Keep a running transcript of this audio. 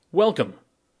Welcome!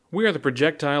 We are the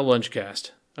Projectile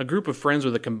Lunchcast, a group of friends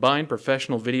with a combined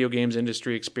professional video games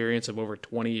industry experience of over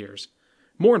 20 years.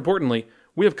 More importantly,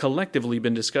 we have collectively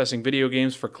been discussing video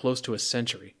games for close to a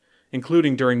century,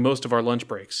 including during most of our lunch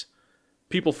breaks.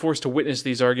 People forced to witness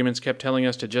these arguments kept telling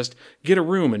us to just get a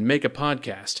room and make a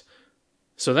podcast.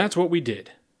 So that's what we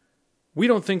did. We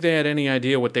don't think they had any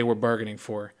idea what they were bargaining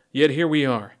for, yet here we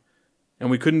are. And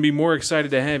we couldn't be more excited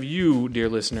to have you, dear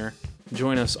listener,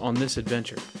 join us on this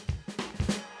adventure.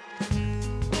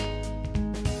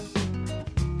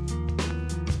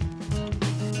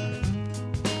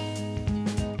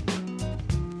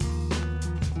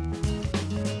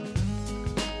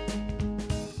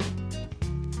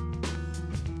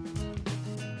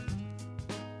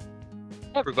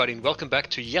 Hello everybody and welcome back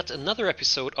to yet another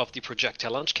episode of the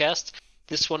Projectile Launchcast.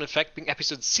 This one in fact being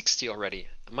episode 60 already.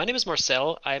 My name is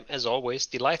Marcel. I am as always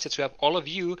delighted to have all of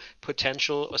you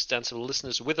potential ostensible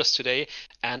listeners with us today,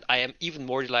 and I am even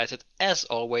more delighted as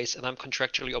always, and I'm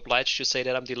contractually obliged to say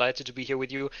that I'm delighted to be here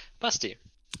with you, Basti.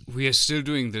 We are still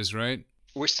doing this, right?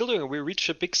 We're still doing it. We reached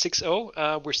a big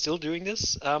 6-0. We're still doing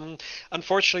this.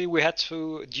 Unfortunately, we had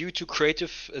to, due to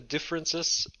creative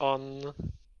differences on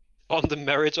the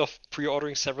merit of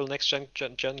pre-ordering several next-gen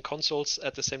consoles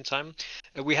at the same time,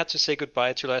 we had to say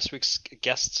goodbye to last week's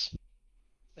guest,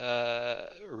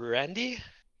 Randy?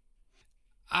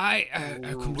 I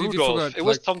completely Rudolph. forgot. It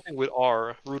was something with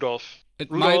R. Rudolph.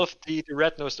 Rudolph, the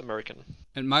red-nosed American.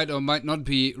 It might or might not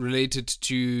be related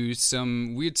to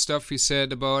some weird stuff he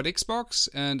said about Xbox,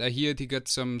 and I hear he got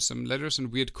some letters and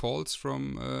weird calls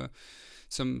from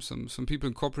some people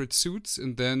in corporate suits,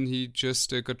 and then he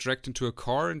just got dragged into a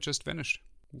car and just vanished.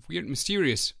 Weird,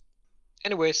 mysterious.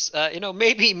 Anyways,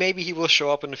 maybe he will show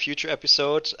up in a future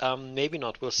episode. Maybe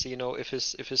not. We'll see. If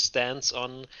his stance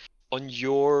on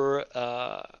your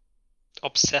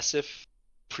obsessive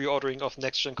pre-ordering of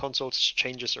next-gen consoles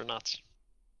changes or not.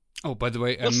 Oh, by the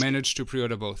way, I managed to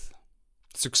pre-order both.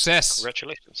 Success!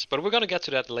 Congratulations. But we're gonna get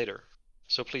to that later.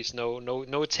 So please, no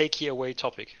takey away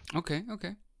topic. Okay.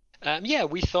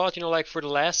 We thought, for the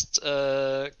last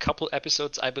couple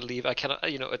episodes, I believe, I cannot,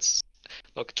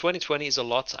 look, 2020 is a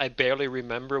lot. I barely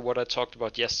remember what I talked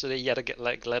about yesterday,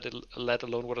 let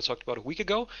alone what I talked about a week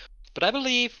ago. But I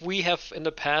believe we have in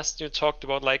the past, talked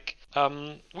about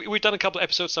we've done a couple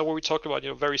episodes now where we talked about,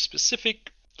 very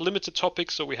specific, limited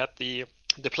topics. So we had the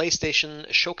PlayStation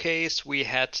showcase, we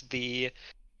had the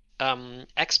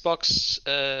Xbox,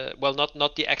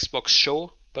 not the Xbox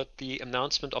show, but the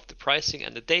announcement of the pricing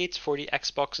and the date for the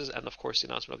Xboxes, and of course the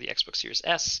announcement of the Xbox Series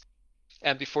S.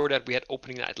 And before that, we had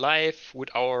Opening Night Live with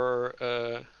our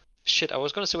I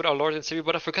was gonna say with our Lord and Savior,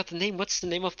 but I forgot the name. What's the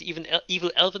name of the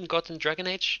evil elven god in Dragon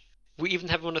Age? We even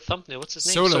have him on the thumbnail. What's his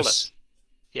name? Solus.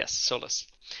 Yes, Solus.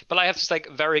 But I have to say,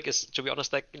 Varric is, to be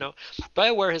honest,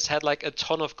 BioWare has had a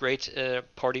ton of great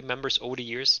party members over the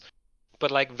years.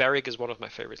 But Varric is one of my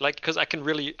favorites. Because I can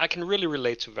really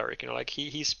relate to Varric.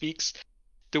 He speaks.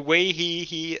 The way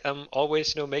he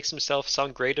always makes himself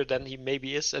sound greater than he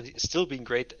maybe is, and still being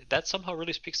great, that somehow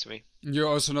really speaks to me. You're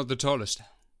also not the tallest.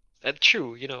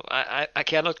 True, I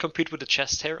cannot compete with the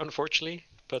chest hair, unfortunately.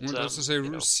 But I would also say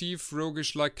receive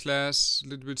roguish-like class, a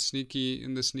little bit sneaky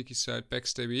in the sneaky side,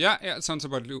 backstabby. Yeah, it sounds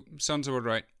about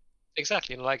right.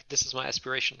 Exactly, this is my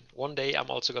aspiration. One day I'm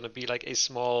also gonna be a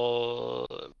small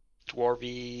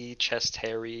dwarvy, chest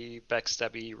hairy,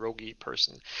 backstabby, roguey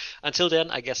person. Until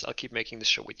then, I guess I'll keep making this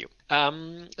show with you.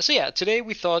 Today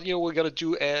we thought, we're gonna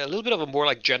do a little bit of a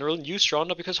more general news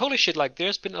roundup, because holy shit,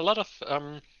 there's been a lot of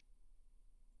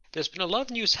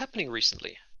news happening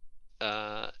recently.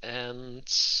 And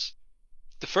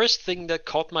the first thing that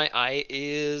caught my eye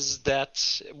is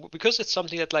that, because it's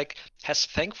something that has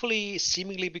thankfully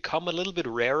seemingly become a little bit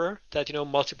rarer, that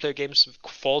multiplayer games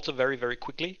falter very, very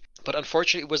quickly. But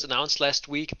unfortunately, it was announced last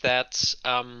week that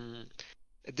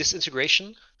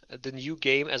Disintegration, the new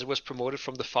game as it was promoted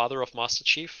from the father of Master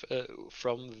Chief,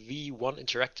 from V1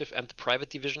 Interactive and the Private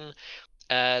Division,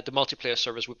 the multiplayer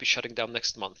service would be shutting down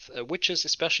next month, which is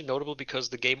especially notable because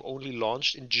the game only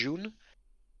launched in June.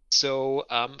 So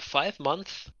 5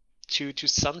 months to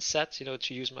sunset,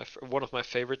 to use one of my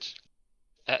favorite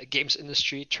games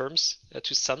industry terms,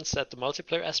 to sunset the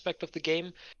multiplayer aspect of the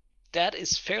game. That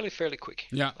is fairly quick.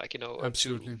 Yeah,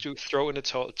 absolutely. To throw in the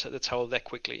towel that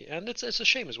quickly, and it's a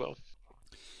shame as well.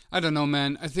 I don't know,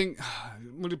 man. I think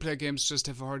multiplayer games just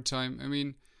have a hard time. I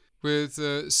mean, with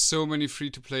so many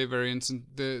free-to-play variants, and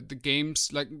the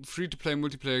games, free-to-play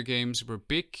multiplayer games were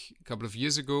big a couple of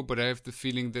years ago, but I have the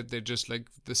feeling that they're just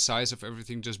the size of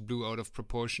everything just blew out of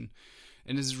proportion.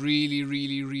 and it's really,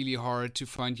 really, really hard to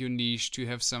find your niche, to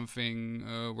have something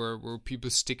where people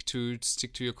stick to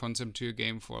your concept, to your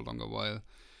game for a longer while.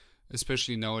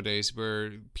 Especially nowadays,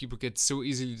 where people get so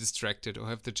easily distracted or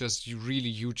have the just really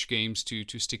huge games to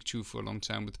stick to for a long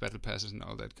time with battle passes and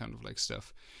all that kind of like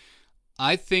stuff.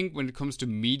 I think when it comes to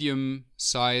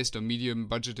medium-sized or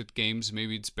medium-budgeted games,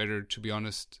 maybe it's better, to be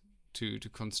honest, to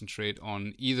concentrate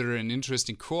on either an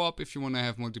interesting co-op if you want to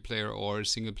have multiplayer, or a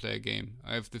single-player game.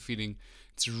 I have the feeling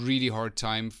it's a really hard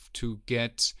time to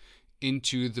get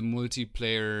into the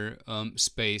multiplayer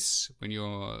space when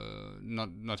you're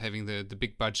not having the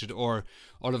big budget, or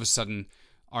all of a sudden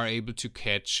are able to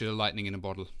catch lightning in a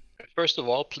bottle. First of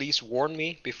all, please warn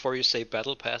me before you say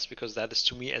Battle Pass, because that is,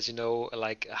 to me, as you know,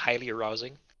 like highly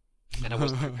arousing. And I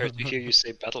wasn't prepared to hear you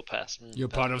say Battle Pass. You're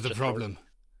part of the problem.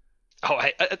 Oh,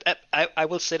 I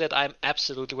will say that I'm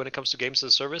absolutely, when it comes to games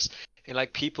as a service, and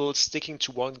like people sticking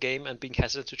to one game and being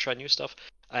hesitant to try new stuff,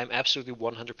 I'm absolutely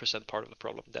 100% part of the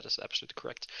problem. That is absolutely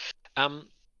correct.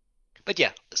 But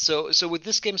yeah, so with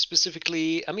this game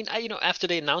specifically, I mean, after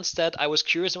they announced that, I was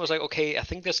curious and was like, okay, I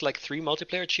think there's like 3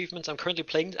 multiplayer achievements. I'm currently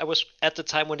playing. I was at the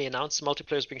time when they announced the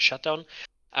multiplayer is being shut down.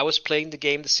 I was playing the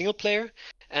game, the single player,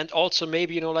 and also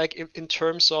maybe like in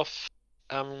terms of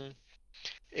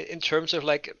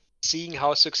like seeing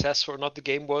how successful or not the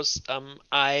game was,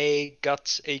 I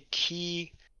got a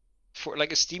key for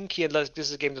like a Steam key, and like this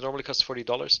is a game that normally costs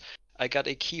 $40. I got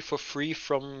a key for free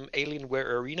from Alienware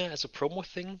Arena as a promo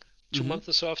thing 2 months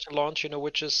or so after launch,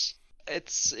 which is a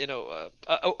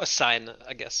sign,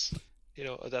 I guess,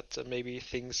 that maybe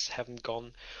things haven't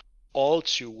gone all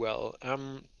too well.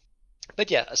 But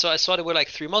yeah, so I saw there were like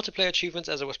 3 multiplayer achievements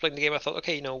as I was playing the game. I thought,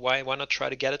 okay, why not try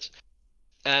to get it?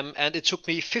 And it took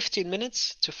me 15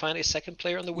 minutes to find a second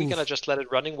player on the weekend. I just let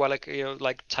it running while I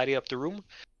tidy up the room.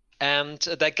 And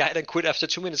that guy then quit after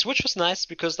 2 minutes, which was nice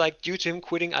because like due to him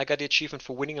quitting, I got the achievement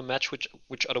for winning a match, which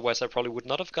otherwise I probably would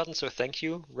not have gotten. So thank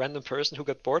you, random person who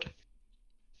got bored.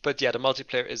 But yeah, the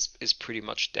multiplayer is pretty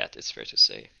much dead, it's fair to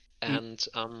say. And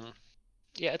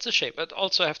yeah, it's a shame. But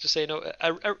also I have to say,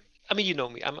 I mean, you know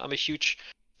me, I'm a huge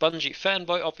Bungie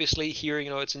fanboy. Obviously, here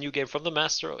it's a new game from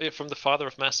the father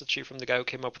of Master Chief, from the guy who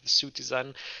came up with the suit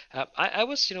design. I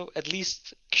was at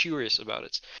least curious about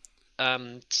it.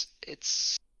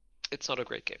 It's not a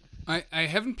great game. I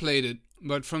haven't played it,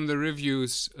 but from the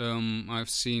reviews I've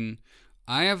seen,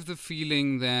 I have the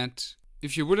feeling that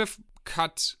if they would have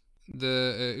cut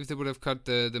the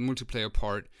multiplayer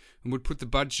part and would put the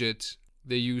budget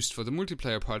they used for the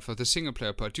multiplayer part for the single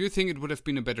player part, do you think it would have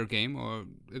been a better game, or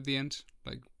at the end,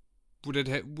 like would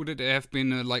it have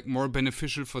been like more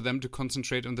beneficial for them to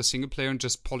concentrate on the single player and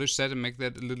just polish that and make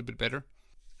that a little bit better?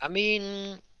 I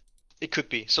mean, it could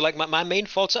be. So like my main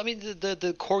fault, I mean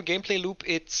the core gameplay loop,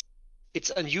 it's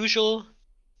unusual,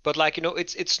 but like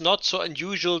it's not so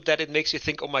unusual that it makes you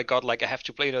think, oh my god, like I have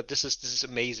to play this is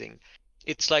amazing.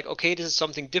 It's like, okay, this is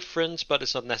something different, but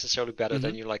it's not necessarily better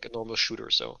than like a normal shooter.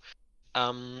 So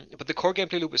but the core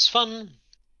gameplay loop is fun.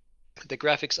 The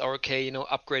graphics are okay,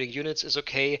 upgrading units is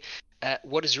okay.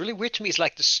 What is really weird to me is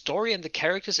like the story and the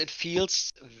characters. It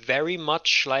feels very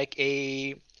much like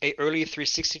a early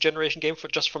 360 generation game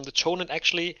just from the tone. And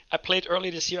actually, I played early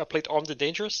this year. I played Armed and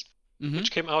Dangerous,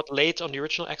 which came out late on the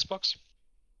original Xbox,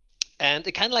 and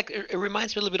it kind of like it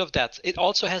reminds me a little bit of that. It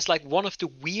also has like one of the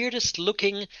weirdest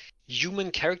looking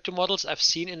human character models I've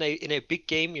seen in a big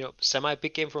game, semi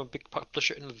big game from a big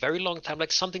publisher in a very long time.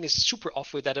 Like something is super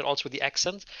off with that, and also with the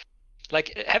accent.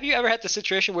 Like, have you ever had the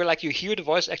situation where like you hear the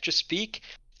voice actor speak,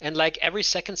 and like every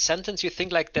second sentence you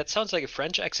think like that sounds like a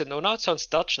French accent? No, now it sounds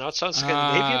Dutch. Now it sounds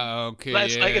Scandinavian. Okay,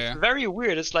 it's like it's very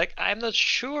weird. It's like I'm not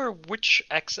sure which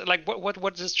accent. Like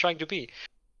what is this trying to be?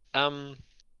 And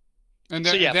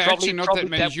there are actually not that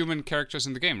many human characters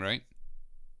in the game, right?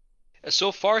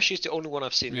 So far, she's the only one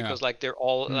I've seen because like they're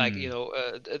all like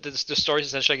the story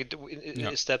essentially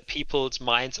is that people's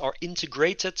minds are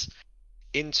integrated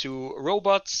into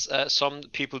robots. Some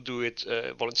people do it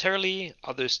voluntarily,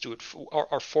 others do it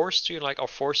are forced to, like are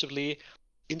forcibly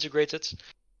integrated.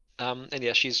 And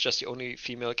yeah, she's just the only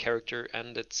female character,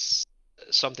 and it's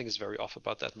something is very off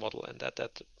about that model and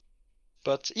that.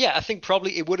 But yeah, I think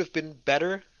probably it would have been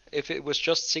better if it was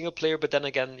just single player. But then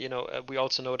again, we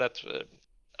also know that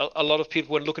a lot of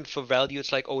people, when looking for value,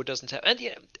 it's like, oh, it doesn't have. And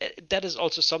yeah, that is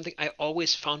also something I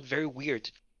always found very weird.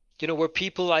 Where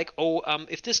people like, oh,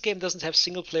 if this game doesn't have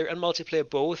single player and multiplayer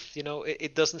both,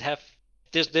 it doesn't have,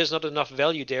 there's not enough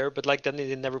value there. But like then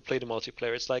they never play the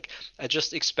multiplayer. It's like I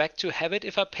just expect to have it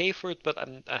if I pay for it, but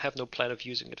I have no plan of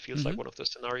using it. Feels like one of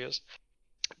those scenarios.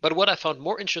 But what I found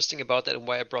more interesting about that, and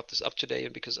why I brought this up today,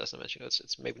 and because as I mentioned,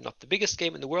 it's maybe not the biggest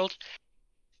game in the world,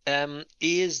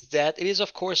 is that it is,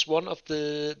 of course, one of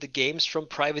the games from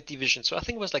Private Division. So I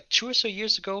think it was like 2 or so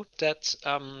years ago that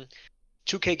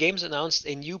 2K Games announced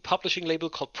a new publishing label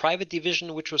called Private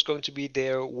Division, which was going to be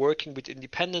there working with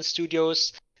independent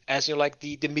studios as like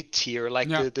the mid tier, like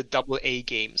Yeah. the double A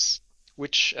games,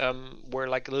 which were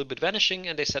like a little bit vanishing.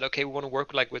 And they said, okay, we want to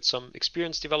work like with some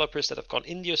experienced developers that have gone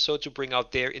indie or so to bring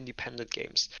out their independent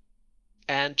games.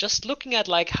 And just looking at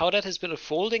like how that has been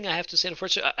unfolding, I have to say,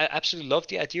 unfortunately, I absolutely love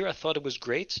the idea. I thought it was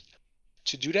great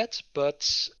to do that,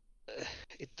 but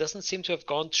it doesn't seem to have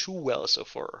gone too well so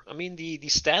far. I mean, the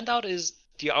standout is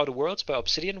The Outer Worlds by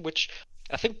Obsidian, which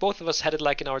I think both of us had it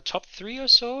like in our top 3 or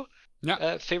so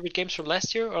Yeah. favorite games from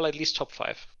last year, or at least top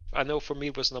 5. I know for me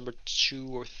it was number 2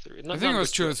 or 3. I think it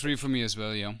was 2 or 3 for me as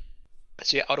well, yeah.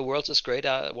 So yeah, Outer Worlds is great.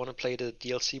 I want to play the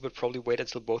DLC, but probably wait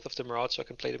until both of them are out so I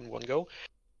can play them in one go.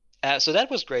 So that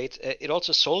was great. It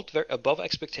also sold very above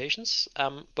expectations.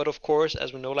 But of course,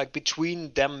 as we know, like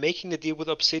between them making the deal with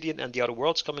Obsidian and The Outer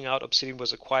Worlds coming out, Obsidian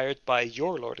was acquired by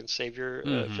your Lord and Savior,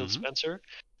 Phil Spencer,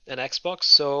 and Xbox.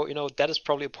 So, that is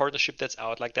probably a partnership that's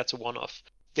out. Like, that's a one-off.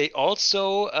 They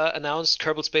also announced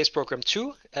Kerbal Space Program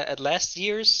 2 at last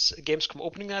year's Gamescom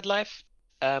opening night live.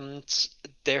 And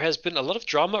there has been a lot of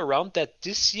drama around that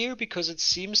this year because it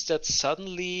seems that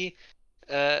suddenly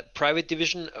Private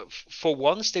Division, for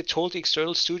once, they told the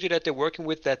external studio that they're working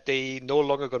with that they no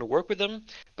longer going to work with them.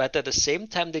 But at the same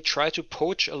time, they try to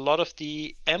poach a lot of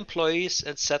the employees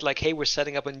and said like, "Hey, we're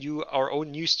setting up our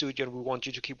own new studio, and we want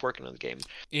you to keep working on the game."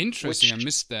 Interesting. I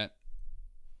missed that.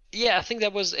 Yeah, I think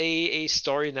that was a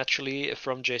story naturally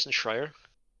from Jason Schreier.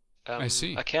 I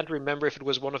see. I can't remember if it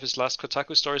was one of his last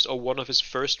Kotaku stories or one of his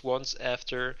first ones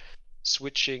after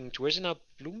switching to, where's he now?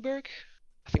 Bloomberg?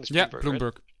 I think it's Bloomberg. Yeah,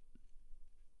 Bloomberg.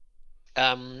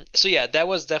 Right? So yeah, that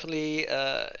was definitely,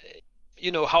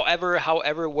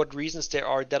 however, what reasons there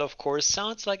are, that of course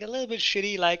sounds like a little bit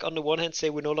shitty. Like on the one hand, say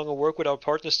we no longer work with our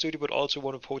partner studio, but also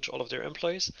want to poach all of their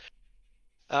employees.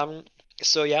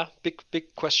 So yeah,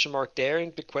 big question mark there,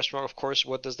 and big question mark, of course,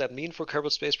 what does that mean for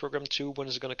Kerbal Space Program 2? When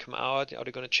is it going to come out? Are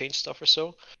they going to change stuff or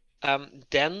so?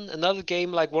 Then another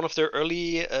game, like one of their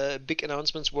early big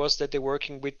announcements was that they're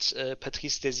working with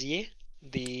Patrice Desier,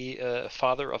 the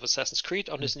father of Assassin's Creed,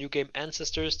 on his new game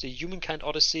Ancestors, the Humankind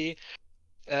Odyssey,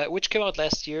 which came out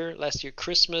last year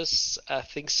Christmas. I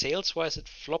think sales-wise it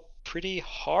flopped pretty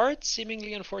hard,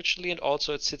 seemingly, unfortunately, and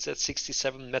also it sits at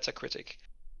 67 Metacritic.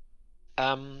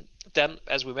 Then,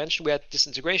 as we mentioned, we had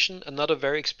Disintegration, another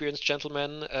very experienced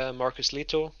gentleman, Marcus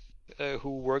Leto,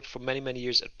 who worked for many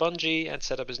years at Bungie and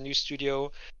set up his new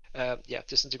studio.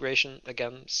 Disintegration,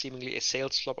 again, seemingly a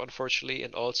sales flop, unfortunately,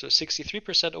 and also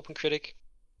 63% Open Critic.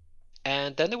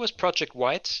 And then there was Project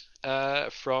White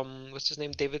from, what's his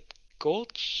name, David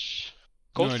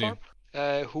Goldfarb,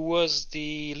 who was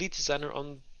the lead designer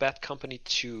on Bad Company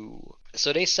 2.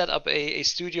 So they set up a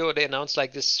studio. They announced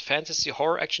like this fantasy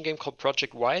horror action game called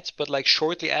Project White, but like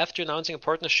shortly after announcing a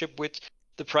partnership with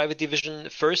the Private Division,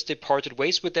 first they parted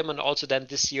ways with them, and also then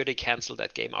this year they canceled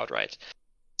that game outright.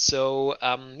 So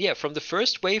from the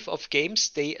first wave of games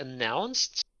they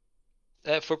announced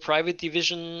for Private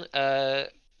Division,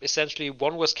 essentially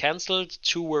one was canceled,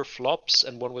 2 were flops,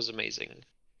 and 1 was amazing.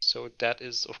 So that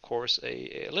is, of course,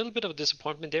 a little bit of a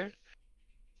disappointment there.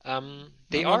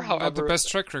 They are, however, not the best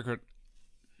track record.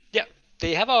 Yeah,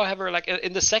 they have, however, like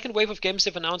in the second wave of games,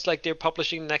 they've announced like they're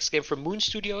publishing the next game from Moon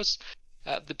Studios,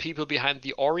 the people behind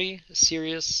the Ori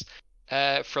series,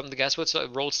 from the guys what's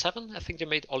Roll 7. I think they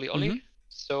made Oli Oli. Mm-hmm.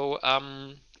 So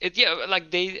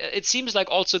it seems like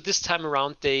also this time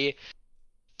around they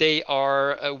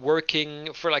are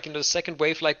working for like the second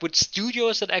wave, like with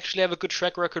studios that actually have a good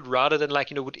track record, rather than like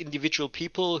with individual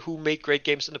people who made great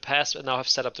games in the past and now have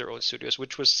set up their own studios,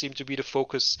 which seemed to be the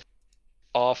focus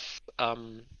of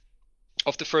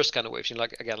the first kind of wave.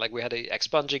 Like again, like we had a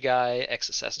ex-Bungie guy,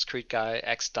 ex-Assassin's Creed guy,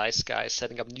 ex-DICE guy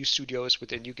setting up new studios with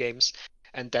their new games,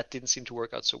 and that didn't seem to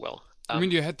work out so well. I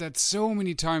mean, you had that so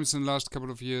many times in the last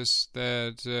couple of years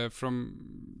that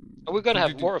we're gonna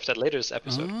have more of that later this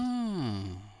episode.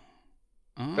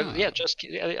 But yeah,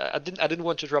 I didn't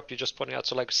want to interrupt you. Just pointing out.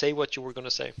 So like, say what you were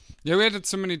gonna say. Yeah, we had it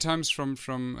so many times from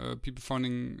people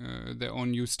founding their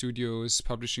own new studios,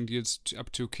 publishing deals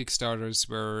up to Kickstarters,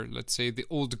 where let's say the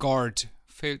old guard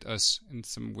failed us in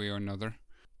some way or another.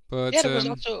 But yeah, there was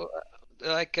also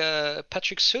like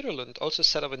Patrick Söderlund also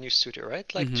set up a new studio,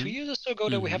 right? Like 2 years or so ago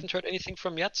that we haven't heard anything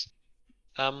from yet.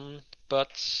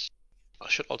 But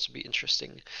should also be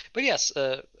interesting. But yes.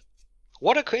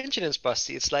 What a coincidence,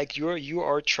 Basti. It's like you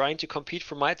are trying to compete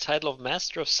for my title of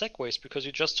Master of Segways, because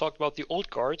you just talked about the old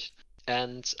guard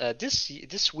And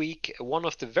this week, one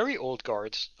of the very old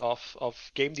guard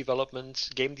of game development,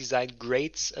 game design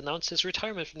greats announced his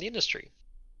retirement from the industry.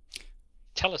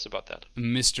 Tell us about that.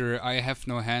 Mr. I have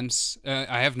no hands,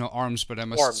 I have no arms, but I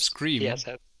must scream. He has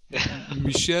had.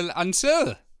 Michel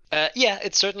Ancel. Yeah,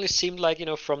 it certainly seemed like,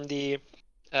 from the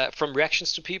from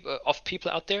reactions to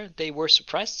people out there, they were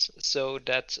surprised. So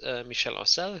that Michel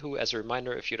Ancel, who, as a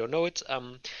reminder, if you don't know it,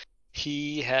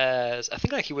 he has, I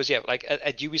think, like he was at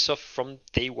Ubisoft from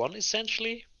day one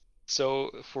essentially.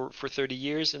 So for 30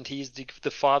 years, and he's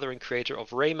the father and creator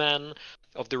of Rayman,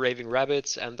 of the Raving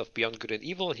Rabbits, and of Beyond Good and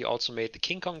Evil. He also made the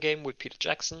King Kong game with Peter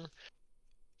Jackson.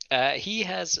 He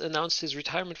has announced his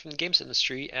retirement from the games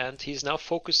industry, and he's now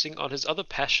focusing on his other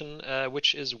passion,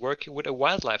 which is working with a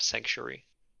wildlife sanctuary.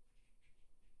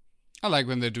 I like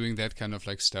when they're doing that kind of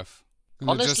stuff. When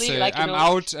Honestly, they just say, I'm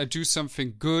out, I do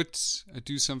something good, I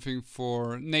do something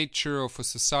for nature or for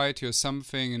society or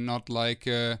something, and not like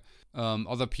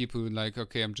other people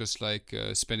okay, I'm just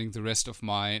spending the rest of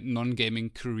my non-gaming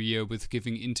career with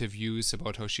giving interviews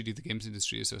about how shitty the games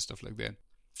industry is or stuff like that.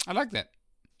 I like that.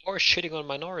 Or shitting on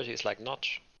minorities like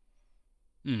Notch.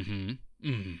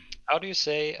 How do you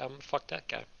say fuck that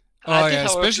guy? Oh yeah,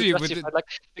 especially with it,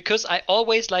 because I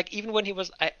always even when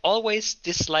I always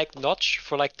disliked Notch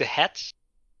for the hat.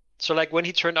 So when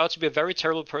he turned out to be a very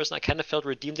terrible person, I kind of felt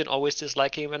redeemed and always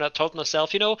disliking him. And I told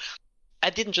myself, I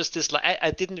didn't just dislike.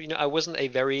 I didn't, I wasn't a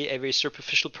very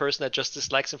superficial person that just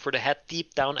dislikes him for the hat.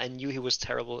 Deep down, I knew he was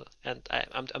terrible, and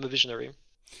I'm a visionary.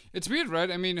 It's weird,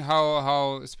 right? I mean,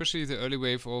 how especially the early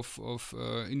wave of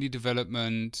indie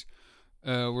development,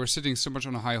 we're sitting so much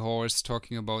on a high horse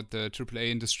talking about the AAA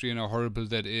industry and how horrible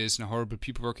that is, and how horrible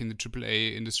people work in the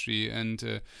AAA industry,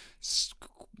 and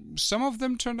some of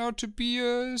them turned out to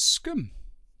be scum.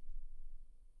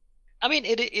 I mean,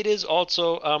 it is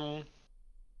also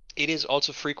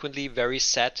frequently very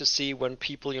sad to see when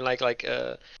people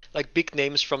like big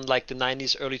names from the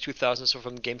 90s, early 2000s, or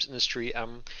from the games industry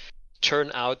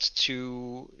turn out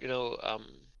to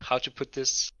how to put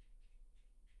this,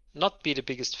 not be the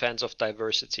biggest fans of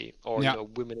diversity or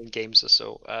women in games or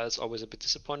so. It's always a bit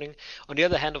disappointing. On the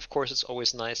other hand, of course, it's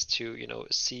always nice to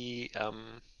see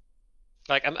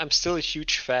I'm still a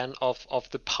huge fan of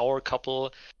the power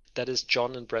couple that is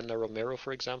John and Brenda Romero,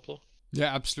 for example.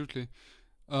 Yeah, absolutely.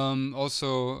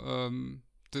 Also,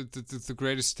 the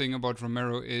greatest thing about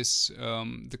Romero is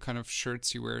the kind of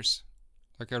shirts he wears.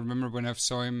 I remember when I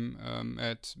saw him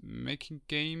at Making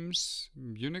Games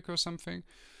Munich or something.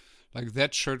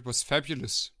 That shirt was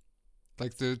fabulous.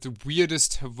 The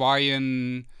weirdest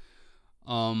Hawaiian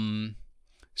 70s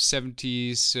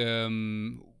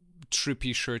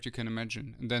trippy shirt you can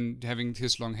imagine. And then having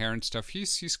his long hair and stuff,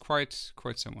 he's quite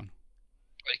someone.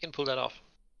 Well, he can pull that off.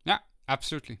 Yeah,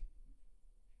 absolutely.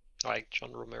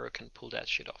 John Romero can pull that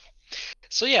shit off.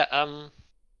 So yeah,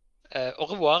 au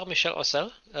revoir, Michel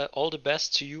Ancel. All the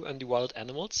best to you and the wild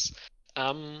animals.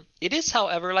 It is,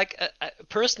 however,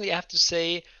 personally, I have to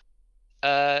say,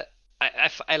 I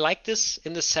like this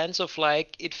in the sense of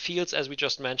it feels, as we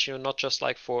just mentioned, not just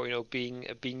for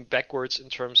being backwards in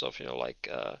terms of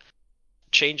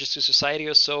changes to society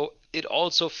or so. It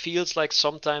also feels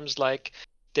sometimes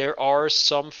there are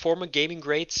some former gaming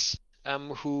greats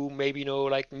who maybe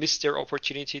missed their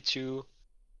opportunity to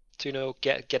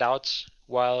get out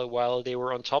while they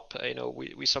were on top.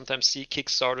 We sometimes see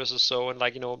Kickstarters or so, and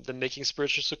them making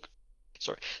spiritual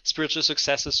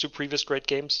successes to previous great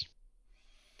games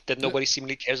that nobody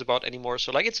seemingly cares about anymore.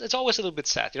 So it's always a little bit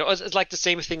sad. It's the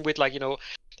same thing with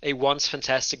a once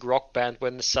fantastic rock band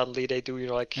when suddenly they do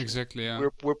exactly, yeah.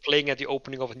 We're playing at the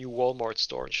opening of a new Walmart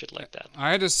store and shit like that.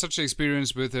 I had such an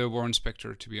experience with Warren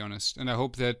Spector, to be honest, and I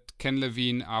hope that Ken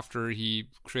Levine, after he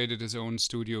created his own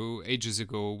studio ages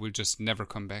ago, will just never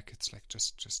come back. It's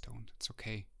just don't. It's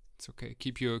okay.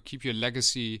 Keep your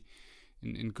legacy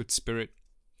in good spirit.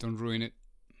 Don't ruin it.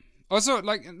 Also,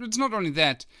 it's not only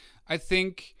that. I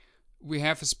think we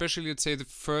have, especially, let's say, the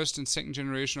first and second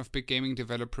generation of big gaming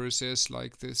developers, there's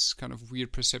this kind of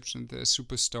weird perception they're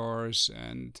superstars.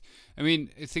 And I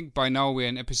mean, I think by now we're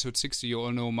in episode 60. You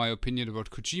all know my opinion about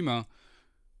Kojima.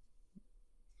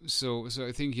 So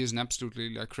I think he's an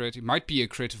absolutely creative, might be a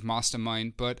creative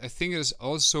mastermind, but I think it's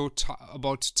also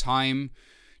about time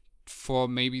for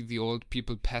maybe the old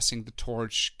people passing the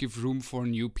torch, give room for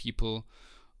new people.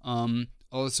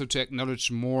 Also to acknowledge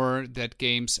more that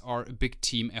games are a big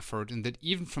team effort, and that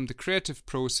even from the creative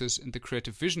process and the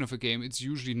creative vision of a game, it's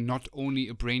usually not only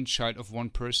a brainchild of one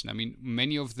person. I mean,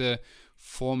 many of the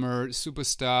former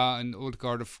superstar and old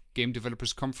guard of game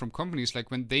developers come from companies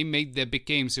when they made their big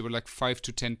games, they were 5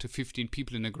 to 10 to 15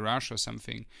 people in a garage or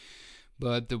something.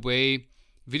 But the way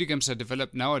video games are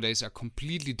developed nowadays are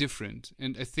completely different.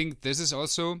 And I think this is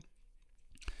also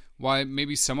why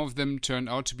maybe some of them turned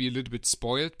out to be a little bit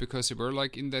spoiled, because they were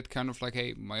like in that kind of like,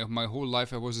 hey, my whole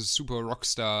life I was a super rock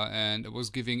star and I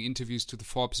was giving interviews to the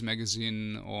Forbes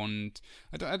magazine, and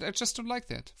I just don't like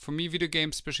that. For me, video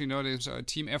games, especially nowadays, are a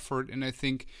team effort, and I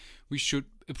think we should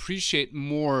appreciate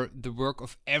more the work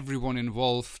of everyone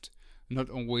involved,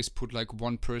 not always put like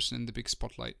one person in the big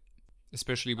spotlight,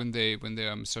 especially when they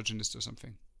are misogynist or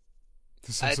something.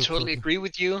 I totally agree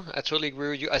with you.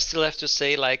 I still have to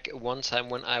say, like, one time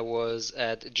when I was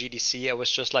at GDC, I was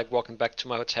just like walking back to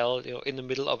my hotel, in the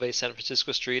middle of a San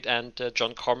Francisco street, and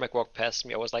John Carmack walked past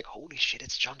me. I was like, holy shit,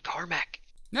 it's John Carmack.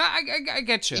 No, I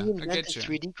get you. He invented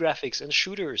 3D graphics and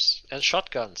shooters and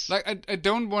shotguns. Like I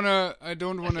don't wanna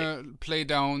play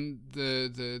down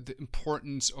the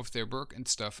importance of their work and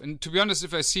stuff. And to be honest,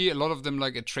 if I see a lot of them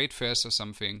like at trade fairs or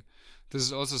something, this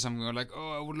is also something where like,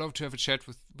 oh, I would love to have a chat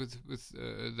with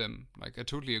them. Like, I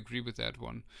totally agree with that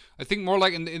one. I think more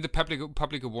like in the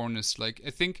public awareness. Like, I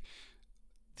think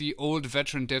the old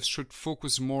veteran devs should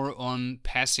focus more on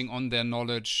passing on their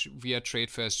knowledge via trade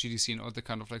fairs, GDC, and all the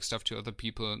kind of like stuff to other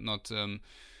people, not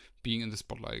being in the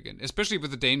spotlight again. Especially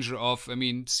with the danger of,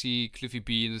 see Cliffy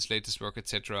B in his latest work,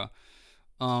 etc.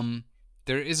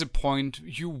 There is a point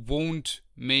you won't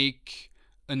make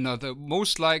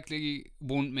most likely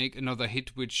won't make another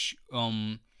hit which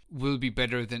will be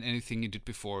better than anything you did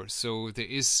before. So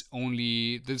there's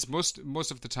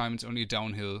most of the time it's only a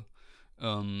downhill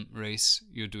race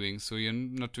you're doing, so you're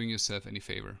not doing yourself any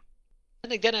favor.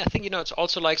 And again, I think it's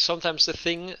also like sometimes the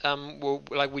thing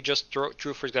like we just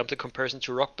drew, for example, the comparison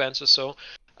to rock bands or so.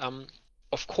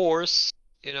 Of course,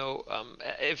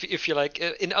 if you're like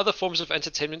in other forms of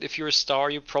entertainment, if you're a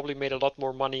star, you probably made a lot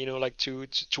more money, like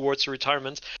towards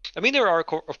retirement. There are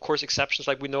of course exceptions,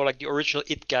 like we know like the original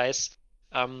It guys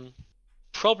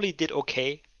probably did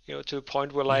okay, to the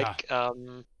point where like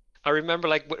I remember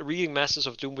like reading Masters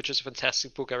of Doom, which is a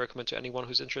fantastic book I recommend to anyone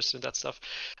who's interested in that stuff.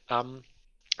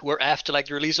 Where after like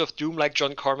the release of Doom, like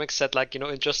John Carmack said, like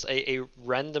in just a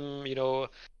random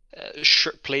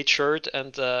plaid shirt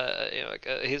and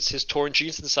his torn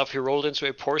jeans and stuff, he rolled into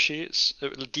a Porsche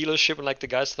dealership, and like the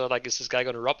guys thought like, is this guy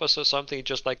gonna rob us or something? He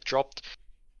just like dropped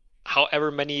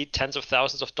however many tens of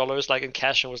thousands of dollars like in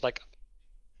cash and was like,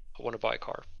 I want to buy a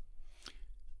car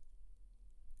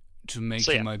to make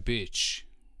you my bitch.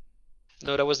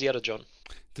 No, that was the other John.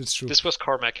 That's true. This was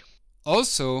Carmack.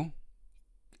 Also,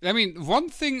 one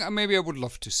thing maybe I would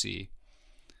love to see,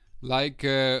 like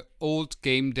old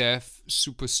game dev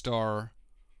superstar,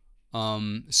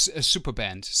 a super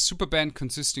band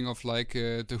consisting of like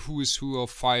the who is who of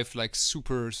 5 like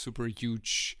super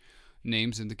huge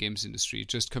names in the games industry,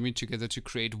 just coming together to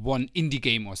create one indie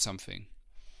game or something,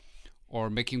 or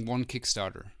making one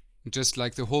Kickstarter. Just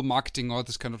like the whole marketing, all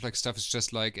this kind of like stuff is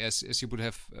just like as you would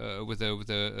have with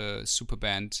a super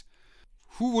band.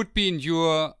 Who would be in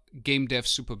your game dev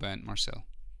super band, Marcel?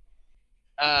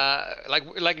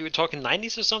 Like you were talking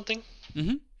 90s or something?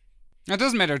 Mm-hmm. It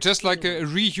doesn't matter. Just like a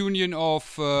reunion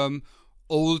of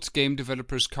old game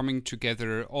developers coming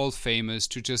together, all famous,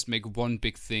 to just make one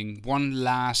big thing, one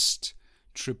last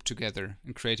trip together,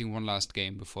 and creating one last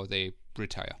game before they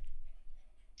retire.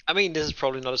 This is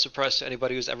probably not a surprise to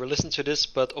anybody who's ever listened to this,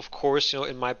 but of course,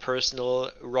 in my personal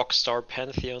rockstar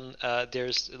pantheon,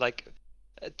 there's like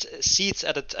seats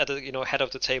at the head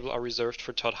of the table are reserved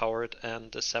for Todd Howard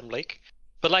and Sam Lake.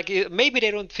 But like maybe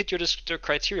they don't fit your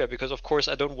criteria, because of course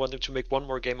I don't want them to make one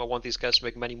more game. I want these guys to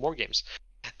make many more games.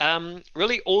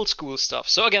 Really old school stuff.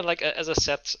 So again, like as I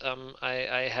said,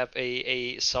 I have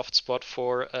a soft spot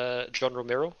for John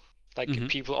Romero. Like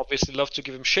people obviously love to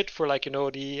give him shit for like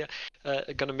the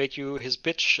gonna make you his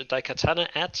bitch Daikatana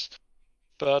ad,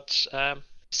 but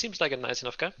seems like a nice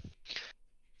enough guy.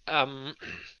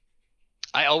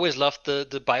 I always loved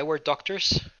the Bioware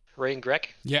doctors, Ray and Greg.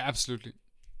 Yeah, absolutely.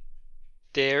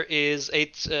 There is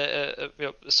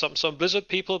some Blizzard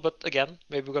people, but again,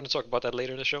 maybe we're gonna talk about that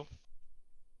later in the show.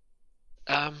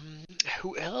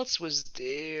 Who else was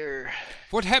there?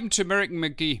 What happened to American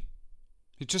McGee?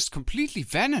 He just completely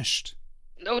vanished.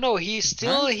 No, he's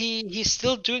still he's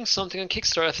still doing something on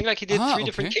Kickstarter. I think like he did 3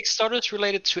 different Kickstarters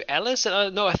related to Alice.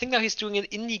 And no, I think now he's doing an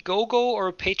Indiegogo or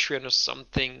a Patreon or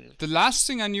something. The last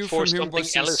thing I knew from him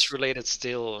was Alice related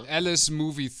still. Alice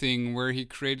movie thing where he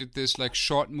created this like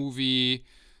short movie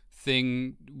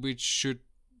thing which should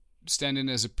stand in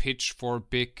as a pitch for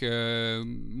big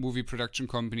movie production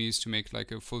companies to make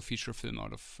like a full feature film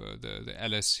out of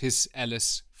his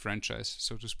Alice franchise,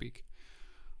 so to speak.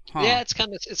 Huh. Yeah, it's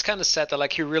kind of sad that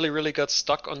like he really got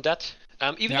stuck on that.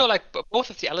 Even though like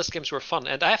both of the Alice games were fun,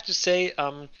 and I have to say,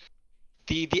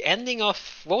 the ending of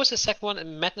what was the second one?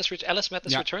 Alice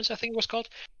Madness Yeah. Returns, I think it was called.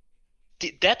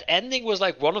 That ending was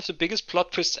like one of the biggest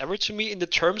plot twists ever to me in the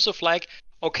terms of like,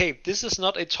 okay, this is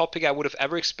not a topic I would have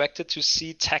ever expected to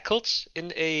see tackled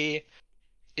in a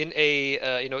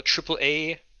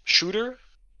AAA shooter,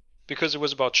 because it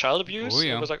was about child abuse. Oh,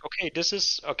 yeah. It was like, okay, this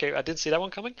is okay. I didn't see that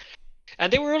one coming,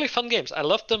 and they were really fun games. I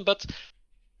loved them, but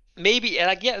maybe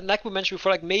like we mentioned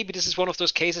before, like maybe this is one of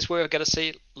those cases where I gotta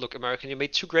say, look, American, you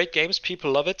made 2 great games,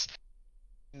 people love it.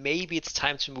 Maybe it's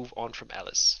time to move on from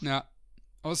Alice. Yeah.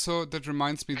 Also, that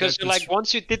reminds me Because that like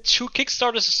once you did 2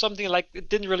 Kickstarters or something, like it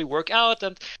didn't really work out,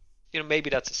 and maybe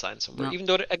that's a sign somewhere. Yeah. Even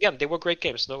though again they were great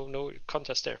games, no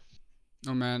contest there.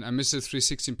 oh man, I miss the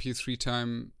 360 and PS3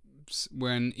 time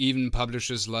when even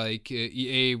publishers like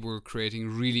EA were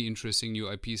creating really interesting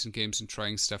new IPs and games and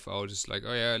trying stuff out. It's like,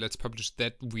 oh yeah, let's publish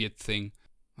that weird thing.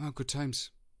 Oh, good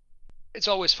times. It's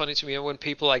always funny to me when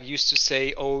people like used to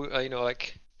say, oh,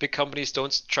 like big companies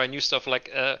don't try new stuff. Like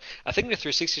I think the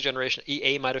 360 generation,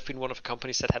 EA might have been one of the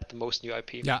companies that had the most new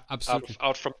IP. Yeah, absolutely.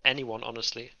 Out from anyone,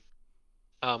 honestly.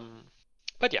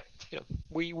 But yeah,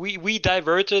 we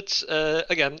diverted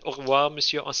again. Au revoir,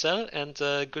 Monsieur Ancel, and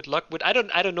good luck with. I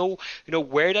don't know,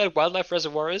 where that wildlife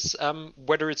reservoir is.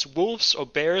 Whether it's wolves or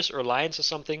bears or lions or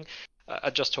something. I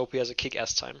just hope he has a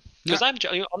kick-ass time. Because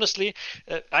honestly,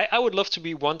 I would love to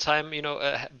be one time,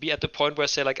 be at the point where I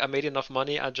say like I made enough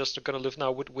money. I'm just gonna live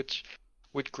now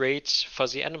with great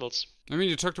fuzzy animals. I mean,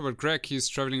 you talked about Greg. He's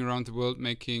traveling around the world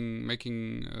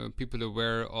making people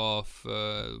aware of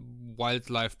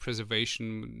wildlife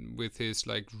preservation with his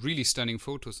like really stunning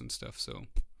photos and stuff. So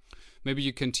maybe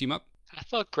you can team up. I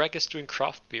thought Greg is doing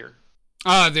craft beer.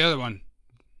 Ah, the other one.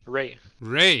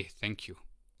 Ray, thank you.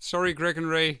 Sorry, Greg and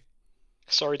Ray.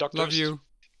 Sorry, doctors. Love you.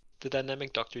 The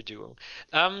dynamic doctor duo.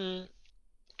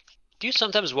 Do you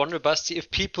sometimes wonder, Basti,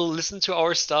 if people listen to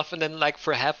our stuff and then like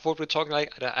for half of what we're talking,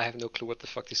 like I have no clue what the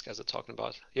fuck these guys are talking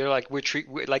about. Like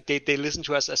like they listen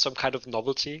to us as some kind of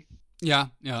novelty. Yeah.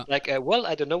 Like well,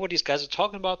 I don't know what these guys are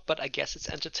talking about, but I guess it's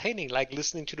entertaining, like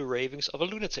listening to the ravings of a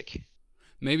lunatic.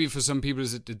 Maybe for some people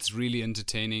it's really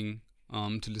entertaining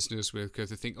to listen to us with, because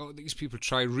they think, oh, these people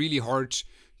try really hard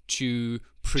to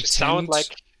pretend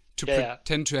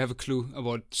pretend to have a clue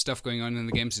about stuff going on in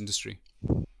the games industry.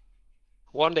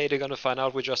 One day they're gonna find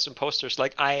out we're just imposters.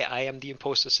 Like I am the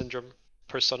imposter syndrome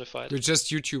personified. We're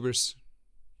just YouTubers.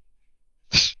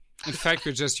 In fact,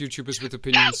 we're just YouTubers with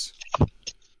opinions.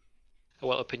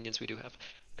 Well, opinions we do have.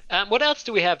 What else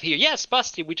do we have here? Yes,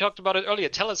 Basti, we talked about it earlier.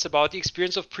 Tell us about the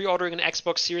experience of pre-ordering an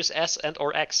Xbox Series S and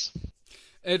or X.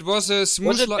 It was a smooth.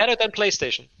 Was it better than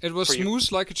PlayStation? It was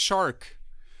smooth like a shark.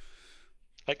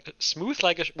 Like smooth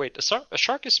like a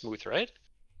shark is smooth, right?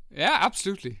 Yeah,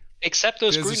 absolutely. Except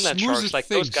those Greenland sharks, like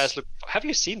things. those guys look. Have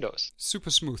you seen those?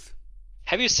 Super smooth.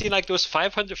 Have you seen like those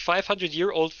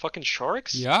 500-year-old fucking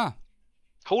sharks? Yeah.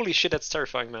 Holy shit, that's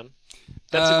terrifying, man.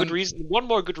 That's a good reason. One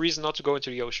more good reason not to go into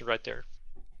the ocean right there.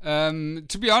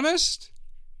 To be honest,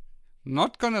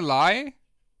 not gonna lie,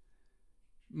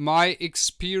 my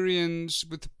experience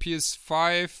with the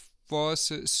PS5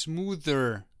 was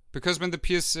smoother. Because when the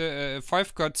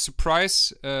PS5 got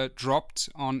surprise dropped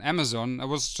on Amazon, I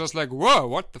was just like, whoa,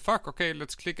 what the fuck? Okay,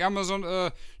 let's click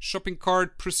Amazon shopping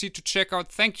cart, proceed to checkout,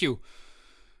 thank you.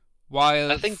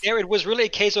 While I think there it was really a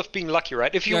case of being lucky,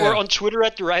 right? If you were on Twitter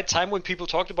at the right time when people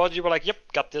talked about it, you were like, yep,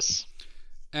 got this.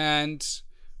 And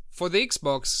for the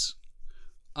Xbox,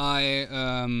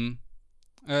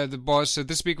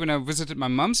 this week when I visited my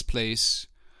mom's place,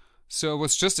 so I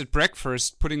was just at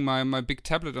breakfast putting my big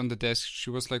tablet on the desk. She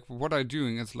was like, what are you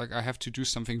doing? It's like, I have to do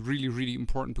something really, really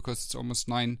important because it's almost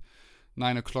 9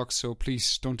 o'clock, so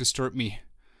please don't disturb me.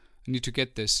 I need to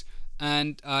get this.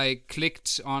 And I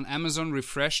clicked on Amazon,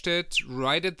 refreshed it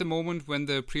right at the moment when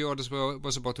the pre-orders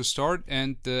was about to start,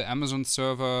 and the Amazon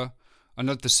server, or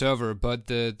not the server, but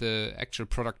the actual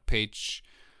product page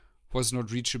was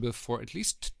not reachable for at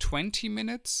least 20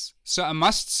 minutes. So I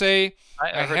must say,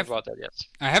 I heard about that, yes.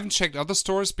 I haven't checked other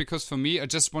stores because for me, I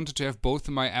just wanted to have both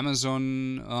in my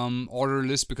Amazon order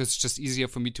list because it's just easier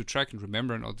for me to track and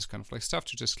remember and all this kind of like stuff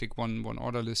to just click one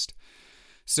order list.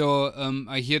 So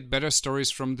I heard better stories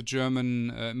from the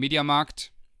German MediaMarkt.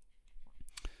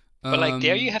 But like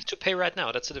there you have to pay right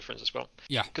now. That's the difference as well.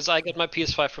 Yeah. Because I got my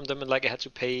PS5 from them and like I had to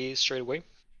pay straight away.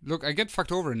 Look, I get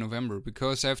fucked over in November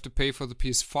because I have to pay for the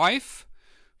PS5,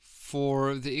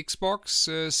 for the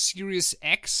Xbox Series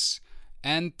X,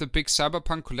 and the big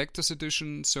Cyberpunk Collector's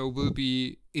Edition, so we'll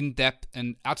be in debt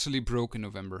and utterly broke in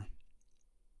November.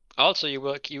 Also, you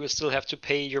will still have to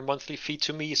pay your monthly fee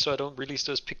to me, so I don't release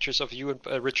those pictures of you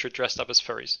and Richard dressed up as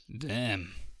furries.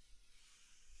 Damn.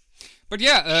 But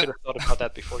yeah, Should have thought about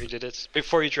that before you did it.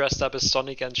 Before you dressed up as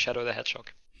Sonic and Shadow the Hedgehog.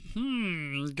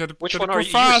 Which one are you?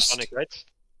 You're Sonic, right?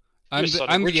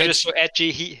 Richard is so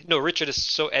edgy. Richard is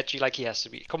so edgy, like he has to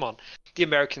be. Come on, the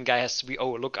American guy has to be.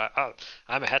 Oh, look,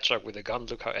 I'm a hedgehog with a gun.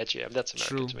 Look how edgy I am. That's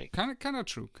American to me. Kind of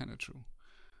true. Kind of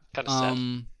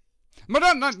sad.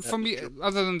 But not for me.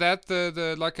 Other than that,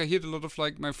 the I hear a lot of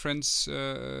my friends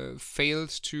failed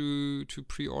to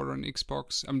pre-order an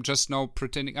Xbox. I'm just now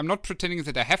pretending. I'm not pretending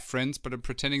that I have friends, but I'm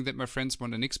pretending that my friends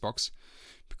want an Xbox.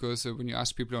 Because when you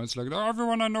ask people, it's like, oh,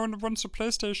 everyone I know wants a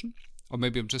PlayStation. Or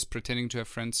maybe I'm just pretending to have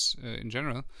friends in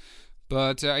general.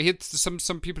 But I heard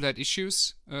some people had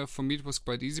issues. For me, it was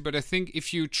quite easy. But I think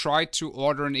if you try to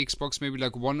order an Xbox maybe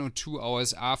 1 or 2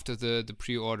 hours after the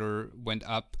pre-order went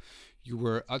up, you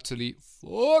were utterly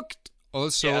fucked.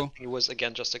 Also, yeah, I think it was,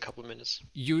 again, just a couple minutes.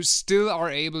 You still are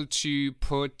able to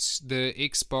put the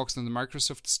Xbox on the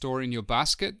Microsoft Store in your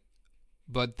basket.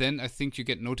 But then I think you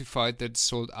get notified that it's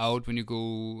sold out when you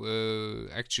go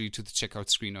actually to the checkout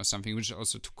screen or something, which is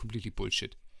also completely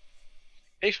bullshit.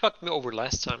 They fucked me over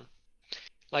last time.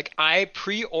 I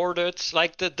pre-ordered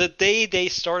the day they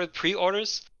started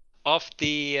pre-orders of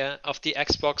the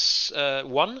Xbox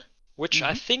One, which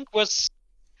I think it was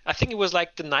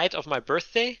the night of my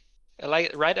birthday,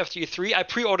 right after E3. I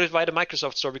pre-ordered via the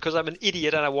Microsoft Store because I'm an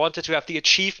idiot and I wanted to have the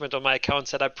achievement on my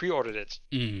account that I pre-ordered it.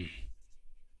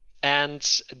 And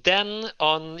then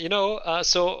on,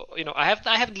 I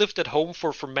haven't lived at home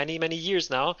for many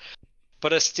years now,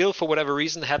 but I still, for whatever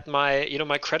reason, had my,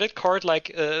 my credit card,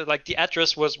 the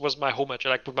address was my home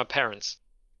address, with my parents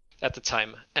at the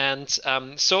time. And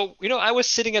so, I was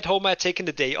sitting at home, I had taken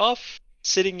the day off,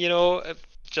 sitting,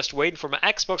 just waiting for my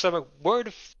Xbox. I'm like, where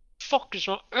the fuck is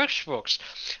my Xbox?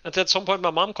 And then at some point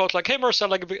my mom called, hey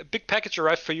Marcel, a big package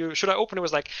arrived for you. Should I open it?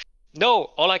 Was like,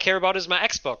 no, all I care about is my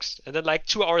Xbox. And then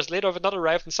 2 hours later, another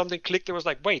arrived and something clicked. It was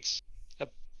like, wait,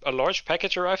 a large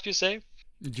package arrived, you say?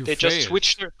 They just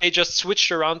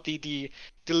switched around the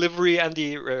delivery and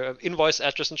the invoice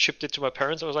address and shipped it to my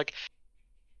parents. I was like,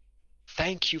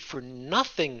 thank you for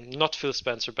nothing. Not Phil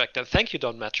Spencer back then. Thank you,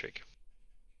 Don Matrick.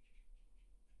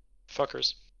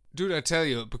 Fuckers. Dude, I tell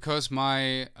you, because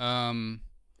my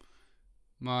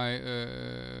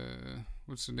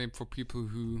what's the name for people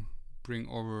who bring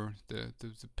over the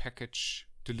package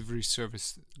delivery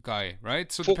service guy,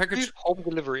 right? So Foku, the package home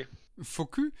delivery.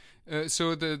 Foku.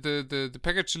 So the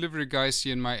package delivery guys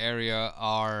here in my area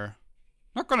are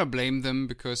not gonna blame them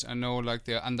because I know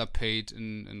they're underpaid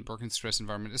in working stress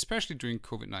environment, especially during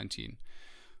COVID-19.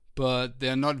 But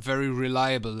they're not very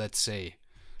reliable, let's say.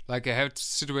 I had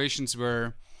situations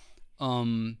where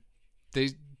they,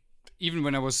 even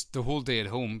when I was the whole day at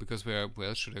home, because where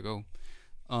else should I go?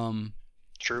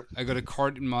 True. I got a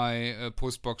card in my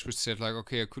post box which said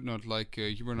okay, I could not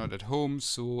you were not at home,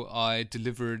 so I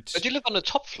delivered. But you live on the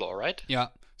top floor, right? Yeah.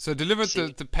 So I delivered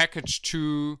the package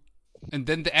to, and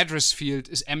then the address field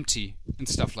is empty and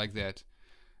stuff like that.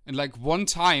 And one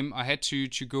time I had to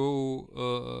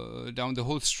go down the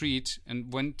whole street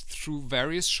and went through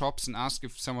various shops and asked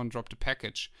if someone dropped a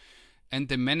package. And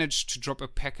they managed to drop a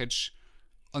package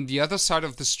on the other side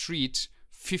of the street,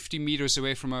 50 meters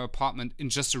away from my apartment, in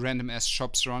just a random ass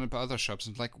shop surrounded by other shops.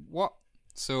 And what?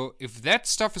 So if that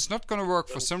stuff is not going to work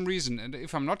for some reason, and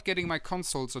if I'm not getting my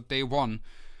consoles on day one,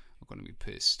 I'm going to be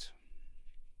pissed.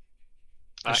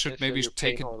 I should maybe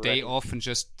take a day off and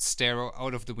just stare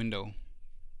out of the window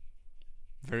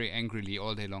very angrily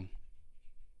all day long.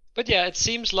 But yeah, it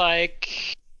seems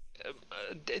like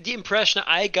the impression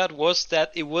I got was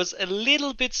that it was a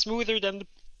little bit smoother than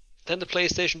the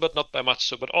PlayStation, but not by much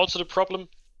so. But also the problem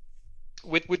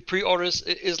with pre-orders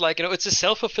is it's a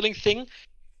self-fulfilling thing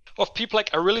of people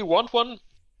I really want one,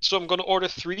 so I'm going to order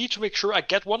 3 to make sure I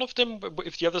get one of them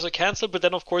if the others are canceled. But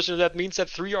then of course that means that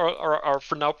 3 are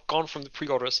for now gone from the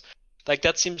pre-orders.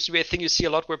 That seems to be a thing you see a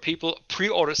lot where people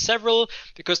pre-order several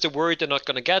because they're worried they're not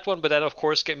going to get one, but then of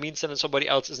course it means that somebody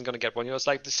else isn't going to get one. It's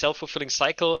like the self-fulfilling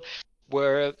cycle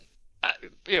where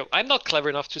I'm not clever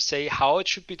enough to say how it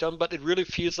should be done, but it really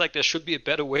feels like there should be a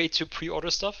better way to pre-order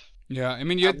stuff. Yeah, I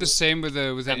mean you had the same with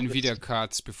the Nvidia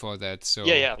cards before that. So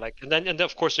yeah, and then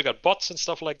of course you got bots and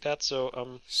stuff like that.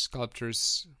 So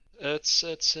sculptors.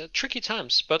 It's tricky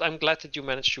times, but I'm glad that you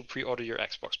managed to pre-order your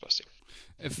Xbox, Basti.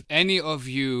 If any of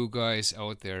you guys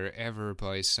out there ever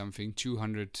buy something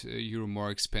 200 euro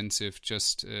more expensive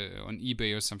just on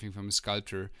eBay or something from a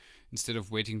sculptor, instead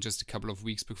of waiting just a couple of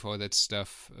weeks before that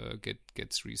stuff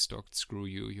gets restocked, screw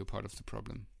you, you're part of the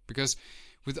problem. Because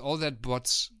with all that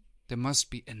bots, there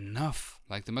must be enough.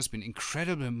 There must be an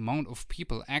incredible amount of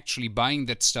people actually buying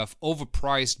that stuff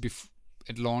overpriced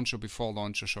at launch or before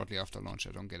launch or shortly after launch.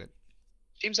 I don't get it.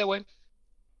 Seems that way.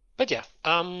 But yeah,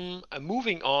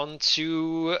 moving on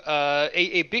to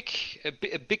a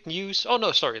big news. Oh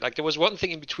no, sorry. Like there was one thing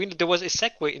in between. There was a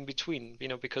segue in between.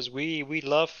 Because we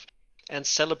love and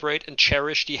celebrate and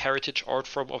cherish the heritage art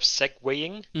form of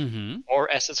segwaying, or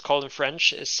as it's called in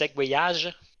French,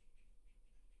 segwayage.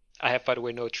 I have, by the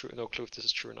way, no clue if this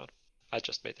is true or not. I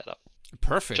just made that up.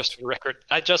 Perfect. Just for the record.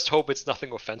 I just hope it's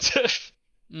nothing offensive.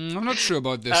 I'm not sure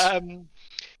about this.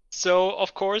 So,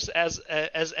 of course, as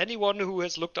anyone who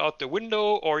has looked out the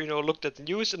window or looked at the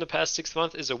news in the past 6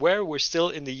 months is aware, we're still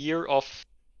in the year of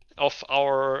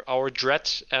our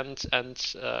dread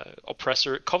and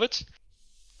oppressor COVID,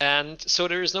 and so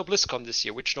there is no BlizzCon this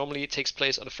year, which normally takes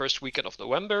place on the first weekend of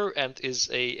November and is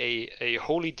a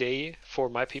holy day for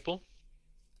my people.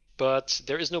 But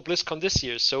there is no BlizzCon this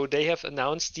year, so they have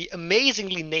announced the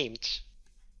amazingly named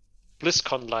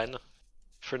BlizzCon line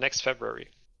for next February.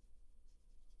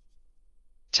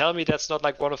 Tell me that's not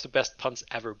like one of the best puns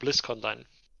ever, BlizzCon line.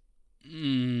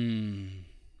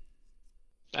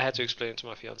 I had to explain it to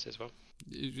my fiance as well.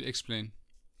 Explain,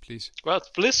 please. Well, it's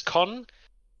BlizzCon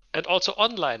and also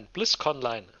online, BlizzCon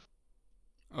line.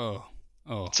 Oh.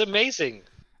 It's amazing.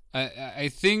 I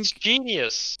think it's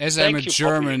genius. As I'm a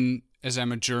German,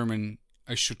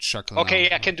 I should chuckle. Okay,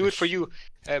 now. I can do it for you.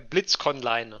 BlitzCon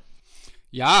line.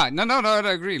 Yeah, no, I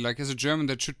agree. Like, as a German,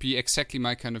 that should be exactly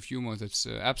my kind of humor. That's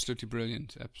absolutely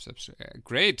brilliant.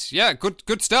 Great. Yeah,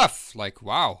 good stuff. Like,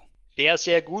 wow.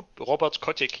 Sehr gut, Robert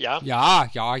Kotick, yeah?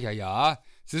 Yeah.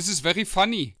 This is very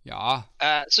funny. Yeah.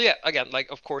 So yeah, again, like,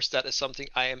 of course, that is something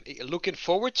I am looking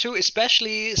forward to,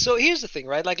 especially... So here's the thing,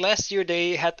 right? Like, last year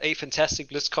they had a fantastic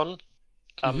BlizzCon,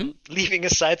 leaving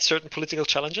aside certain political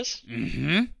challenges.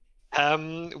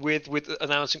 With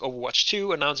announcing Overwatch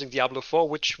 2, announcing Diablo 4,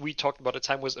 which we talked about at the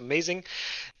time was amazing.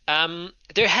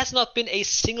 There has not been a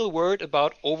single word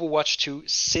about Overwatch 2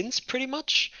 since, pretty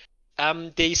much.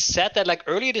 They said that like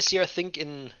earlier this year, I think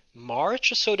in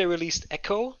March or so, they released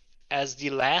Echo as the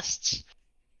last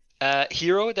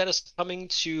hero that is coming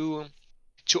to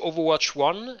Overwatch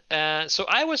 1. So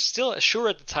I was still sure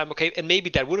at the time, okay, and maybe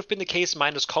that would have been the case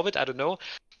minus COVID, I don't know.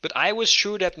 But I was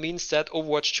sure that means that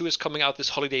Overwatch 2 is coming out this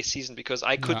holiday season, because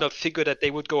I could not figure that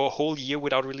they would go a whole year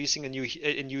without releasing a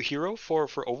new hero for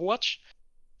Overwatch.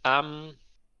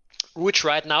 Which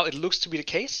right now it looks to be the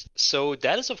case. So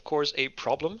that is of course a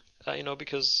problem,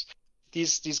 because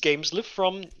these games live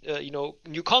from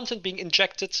new content being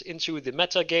injected into the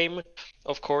meta game.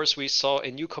 Of course, we saw a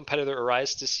new competitor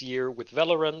arise this year with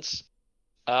Valorant.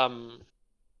 That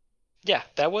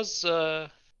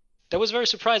was very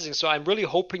surprising. So I'm really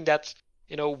hoping that,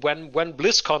 when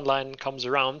BlizzCon line comes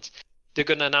around, they're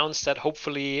going to announce that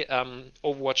hopefully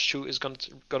Overwatch 2 is going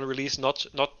to release not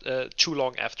too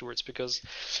long afterwards, because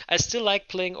I still like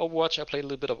playing Overwatch. I played a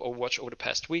little bit of Overwatch over the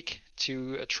past week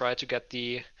to try to get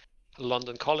the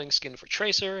London Calling skin for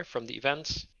Tracer from the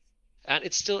event. And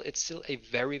it's still a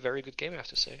very, very good game, I have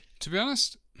to say. To be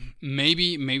honest,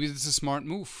 maybe this is a smart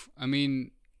move. I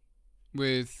mean...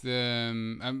 with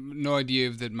I have no idea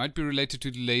if that might be related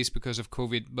to delays because of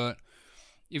COVID, but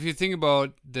if you think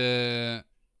about the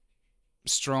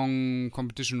strong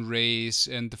competition race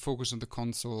and the focus on the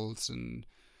consoles, and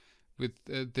with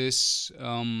this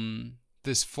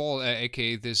fall,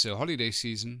 aka this holiday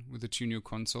season with the 2 new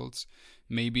consoles,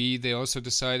 maybe they also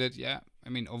decided,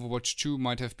 Overwatch 2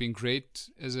 might have been great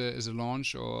as a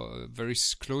launch or a very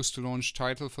close to launch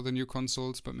title for the new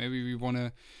consoles, but maybe we want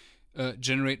to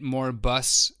generate more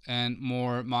buzz and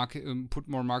more put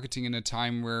more marketing in a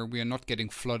time where we are not getting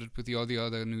flooded with all the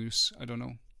other news. I don't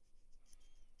know.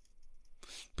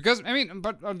 Because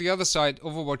but on the other side,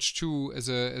 Overwatch 2 as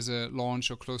a launch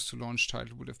or close to launch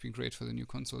title would have been great for the new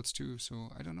consoles too.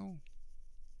 So I don't know.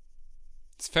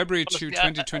 It's February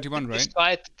 2021, right?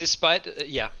 Despite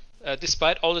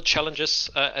all the challenges,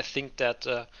 I think that.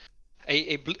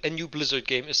 A new Blizzard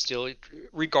game is still,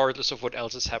 regardless of what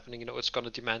else is happening, it's going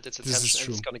to demand its attention, and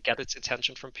it's going to get its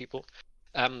attention from people.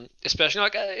 Especially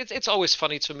it's always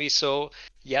funny to me. So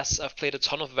yes, I've played a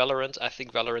ton of Valorant. I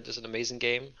think Valorant is an amazing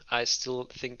game. I still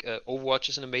think Overwatch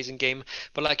is an amazing game.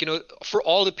 But for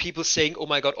all the people saying, "Oh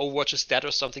my God, Overwatch is dead"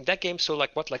 or something, that game sold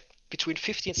between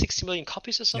 50 and 60 million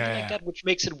copies or something like that, which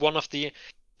makes it one of the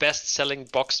best-selling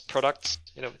boxed products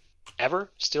ever.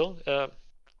 Still.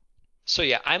 So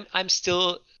yeah, I'm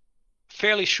still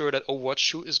fairly sure that Overwatch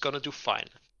 2 is gonna do fine,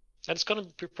 and it's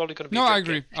probably gonna be. No, a I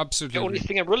agree, game. absolutely. The only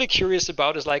thing I'm really curious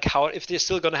about is how if they're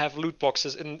still gonna have loot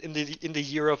boxes in the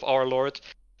year of our Lord,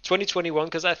 2021,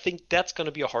 because I think that's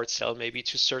gonna be a hard sell maybe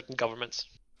to certain governments.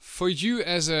 For you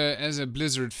as a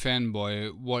Blizzard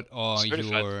fanboy, what are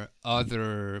your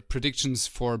other predictions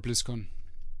for BlizzCon?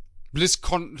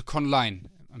 BlizzCon line.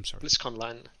 I'm sorry. BlizzCon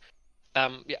line.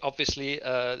 Yeah, obviously,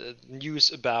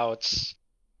 news about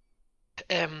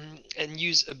Overwatch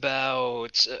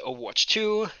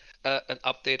 2, an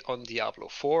update on Diablo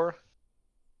 4.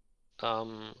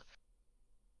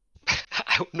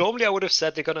 Normally I would have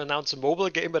said they're gonna announce a mobile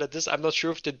game, but at this I'm not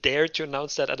sure if they dare to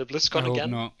announce that at a I BlizzCon hope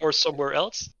again not. or somewhere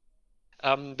else.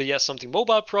 But yeah, something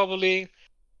mobile probably.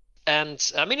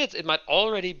 And I mean, it might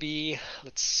already be.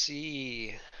 Let's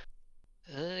see.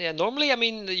 Yeah, normally, I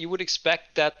mean, you would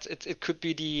expect that it could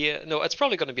be no, it's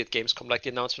probably going to be at Gamescom, like the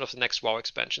announcement of the next WoW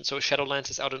expansion. So Shadowlands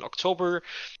is out in October.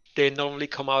 They normally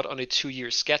come out on a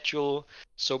 2-year schedule.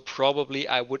 So probably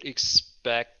I would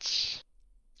expect.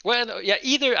 Well, no, yeah,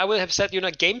 either I would have said,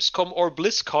 Gamescom or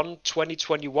BlizzCon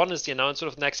 2021 is the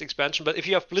announcement of the next expansion. But if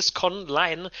you have BlizzCon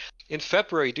line in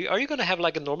February, are you going to have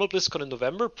like a normal BlizzCon in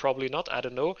November? Probably not. I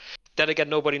don't know. Then again,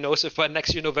 nobody knows if by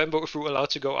next year November if we're allowed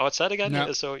to go outside again.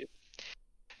 No. So,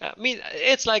 I mean,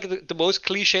 it's like the most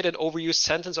cliched and overused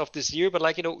sentence of this year. But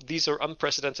like, these are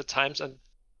unprecedented times, and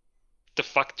the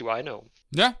fuck do I know?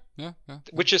 Yeah.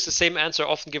 Which is the same answer I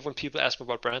often give when people ask me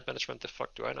about brand management. The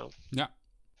fuck do I know? Yeah.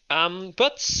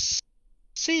 But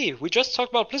see, we just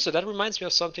talked about Blizzard. That reminds me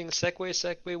of something.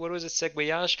 Segway. What was it?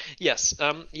 Segwayage. Yes.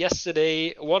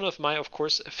 Yesterday, one of my, of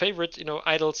course, favorite,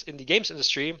 idols in the games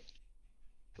industry,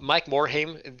 Mike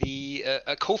Morhaime, the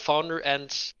co-founder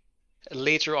and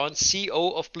later on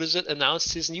CEO of Blizzard,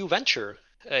 announced his new venture.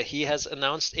 He has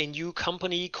announced a new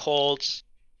company called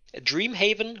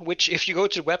Dreamhaven, which, if you go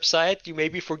to the website, you may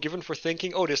be forgiven for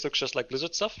thinking, "Oh, this looks just like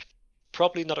Blizzard stuff."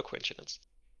 Probably not a coincidence.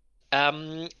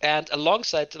 And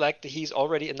alongside, like, he's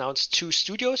already announced 2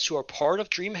 studios who are part of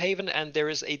Dreamhaven, and there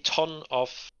is a ton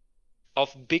of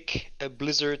big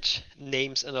Blizzard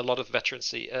names and a lot of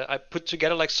veterancy. I put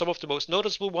together like some of the most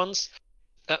noticeable ones.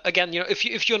 Again,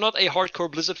 if you're not a hardcore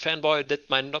Blizzard fanboy, that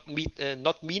might not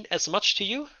mean as much to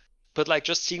you, but like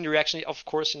just seeing the reaction, of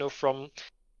course, from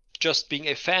just being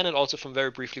a fan and also from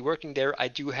very briefly working there, I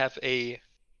do have a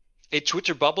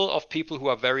Twitter bubble of people who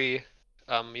are very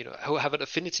who have an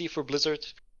affinity for Blizzard,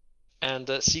 and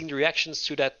seeing the reactions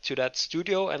to that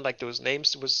studio and like those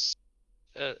names was,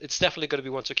 it's definitely going to be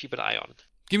one to keep an eye on.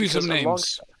 Give me some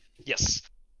names. Yes.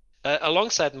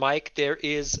 Alongside Mike, there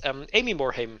is Amy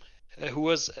Morhaime, who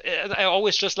was, I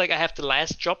always just like, I have the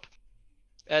last job.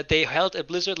 They held at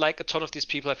Blizzard, like a ton of these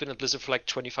people have been at Blizzard for like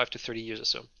 25 to 30 years or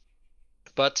so.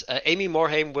 But Amy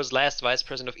Morhaime was last vice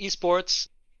president of esports.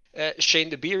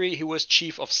 Shane DeBeery, who was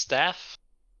chief of staff.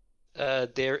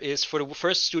 There is, for the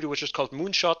first studio, which is called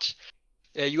Moonshot,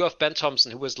 you have Ben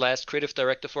Thompson, who was last creative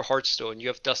director for Hearthstone. You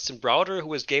have Dustin Browder, who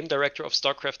was game director of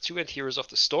StarCraft 2 and Heroes of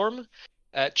the Storm.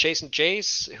 Jason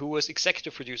Jace, who was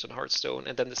executive producer on Hearthstone.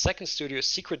 And then the second studio is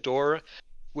Secret Door,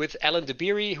 with Alan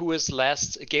DeBeery, who was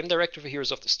last game director for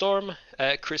Heroes of the Storm.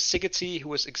 Chris Sigety, who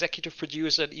was executive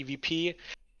producer and EVP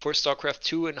for StarCraft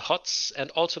 2 and HOTS,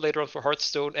 and also later on for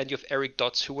Hearthstone. And you have Eric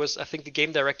Dotz, who was, I think, the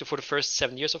game director for the first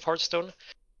 7 years of Hearthstone.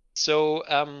 So,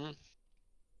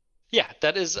 yeah,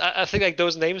 that is, I think like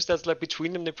those names, that's like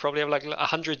between them, they probably have like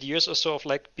 100 years or so of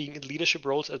like being in leadership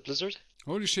roles at Blizzard.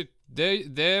 Holy shit.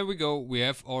 There we go. We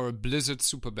have our Blizzard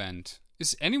super band.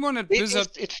 Is anyone at Blizzard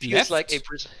it feels left? like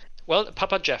well,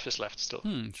 Papa Jeff is left still.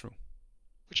 True.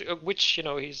 Which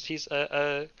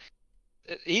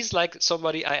he's like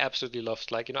somebody I absolutely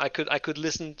loved. Like, I could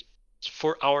listen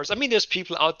for hours. I mean, there's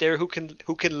people out there who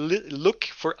can look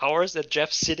for hours at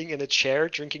Jeff sitting in a chair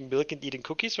drinking milk and eating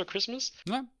cookies for Christmas.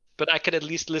 Yeah. But I could at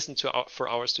least listen for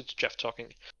hours to Jeff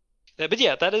talking. But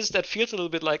yeah, that feels a little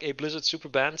bit like a Blizzard super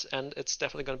band, and it's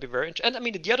definitely going to be very interesting. And I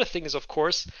mean, the other thing is, of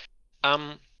course,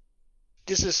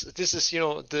 this is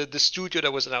the studio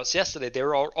that was announced yesterday.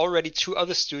 There are already 2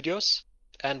 other studios,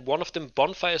 and one of them,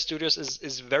 Bonfire Studios,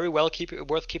 is very worth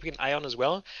keeping an eye on as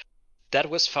well. That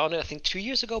was founded, I think, 2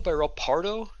 years ago by Rob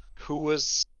Pardo, who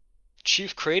was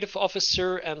chief creative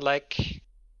officer and like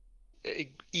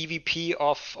EVP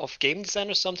of game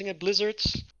design or something at Blizzard,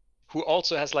 who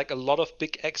also has like a lot of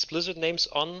big ex-Blizzard names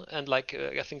on, and like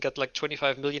I think got like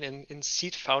 25 million in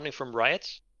seed funding from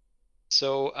Riot.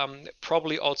 So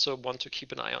probably also one to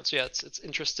keep an eye on. So yeah, it's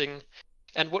interesting.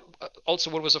 And what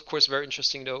was of course very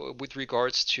interesting though with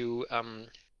regards to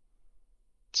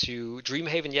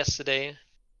Dreamhaven yesterday,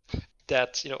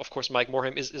 that of course Mike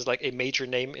Morhaime is like a major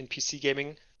name in PC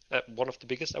gaming, one of the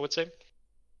biggest I would say.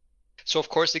 So of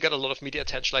course they got a lot of media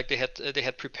attention. Like they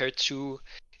had prepared 2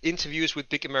 interviews with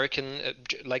big American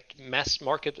like mass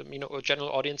market or general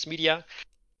audience media,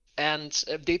 and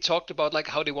they talked about like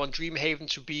how they want Dreamhaven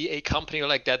to be a company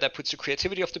like that puts the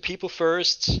creativity of the people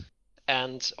first,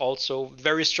 and also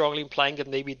very strongly implying that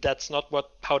maybe that's not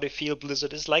how they feel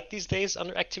Blizzard is like these days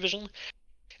under Activision.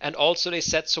 And also they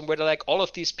said somewhere that like all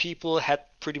of these people had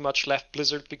pretty much left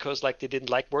Blizzard because like they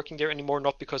didn't like working there anymore,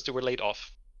 not because they were laid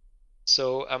off.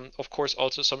 So of course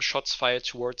also some shots fired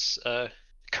towards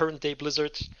current day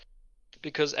Blizzard,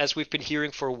 because as we've been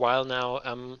hearing for a while now,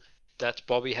 that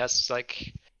Bobby has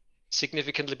like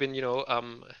significantly been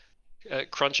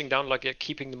crunching down, like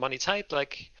keeping the money tight.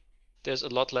 Like there's a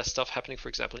lot less stuff happening, for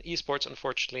example, in esports,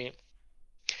 unfortunately.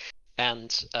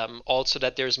 And also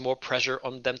that there's more pressure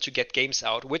on them to get games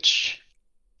out, which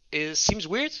seems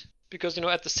weird because,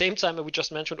 at the same time, we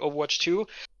just mentioned Overwatch 2.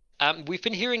 We've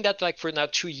been hearing that like for now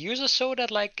 2 years or so that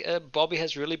like Bobby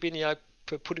has really been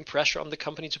putting pressure on the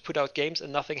company to put out games,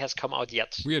 and nothing has come out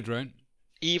yet. Weird, right?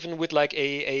 Even with like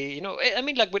I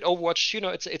mean, like with Overwatch,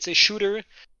 it's a shooter.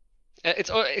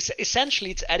 It's essentially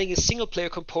it's adding a single player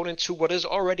component to what is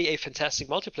already a fantastic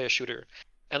multiplayer shooter.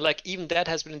 And like even that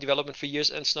has been in development for years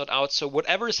and it's not out. So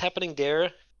whatever is happening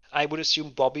there, I would assume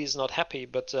Bobby is not happy.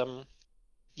 But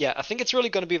yeah, I think it's really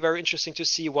going to be very interesting to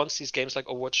see once these games like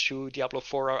Overwatch 2, Diablo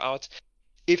 4 are out,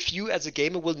 if you as a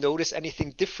gamer will notice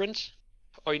anything different,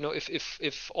 or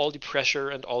if all the pressure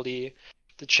and all the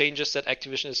changes that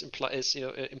Activision is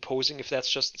imposing, if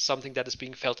that's just something that is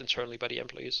being felt internally by the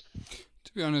employees.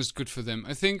 To be honest, good for them.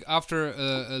 I think after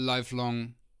a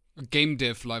game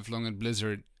dev lifelong at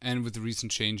Blizzard, and with the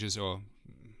recent changes over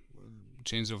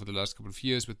the last couple of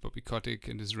years with Bobby Kotick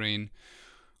and his reign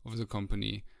over the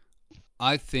company,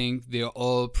 I think they're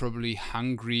all probably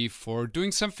hungry for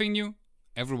doing something new.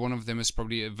 Every one of them has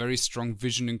probably a very strong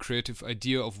vision and creative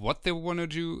idea of what they want to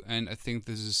do, and I think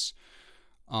this is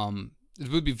it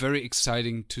will be very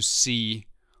exciting to see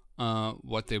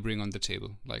what they bring on the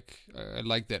table. Like I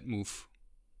like that move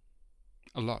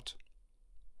a lot.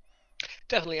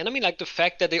 Definitely. And I mean, like the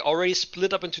fact that they already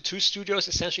split up into 2 studios,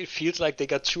 essentially it feels like they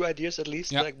got 2 ideas at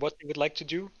least, like what they would like to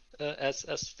do as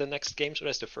the next games or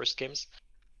as the first games.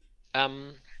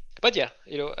 But yeah,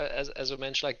 as I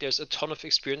mentioned, like there's a ton of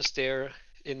experience there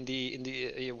in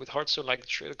the with Hearthstone, like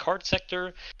the card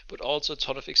sector, but also a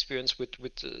ton of experience with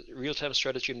the real-time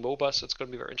strategy in MOBA. So it's going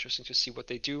to be very interesting to see what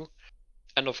they do.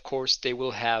 And of course, they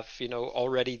will have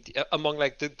already among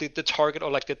like the target or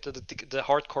like the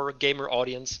hardcore gamer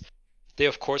audience. They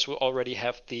of course will already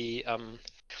have the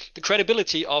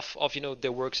credibility of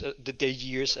their works, their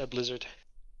years at Blizzard.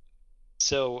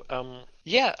 So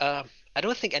I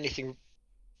don't think anything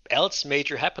else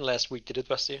major happened last week, did it,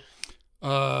 Basti?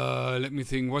 Let me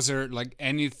think. Was there like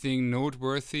anything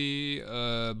noteworthy?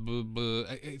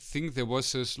 I think there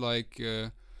was this like,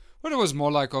 well, it was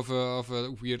more like of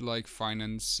a weird like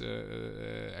finance,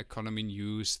 economy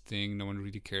news thing. No one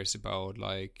really cares about.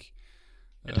 Like,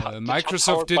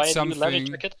 Microsoft did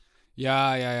something.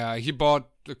 Yeah. He bought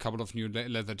a couple of new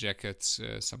leather jackets.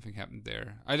 Something happened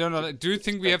there. I don't know. Do you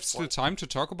think we have still time to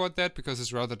talk about that because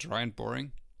it's rather dry and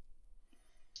boring?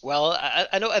 Well,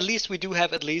 I know at least we do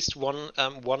have at least one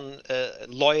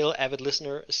loyal avid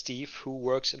listener, Steve, who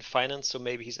works in finance, so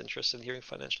maybe he's interested in hearing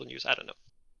financial news. I don't know.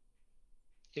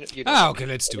 Okay,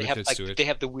 let's do it. They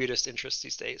have the weirdest interests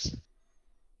these days.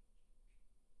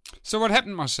 So what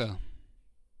happened, Marcel?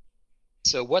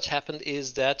 So what happened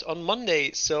is that on Monday,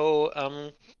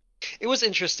 it was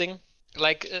interesting.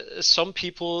 Like some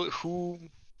people who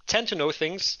tend to know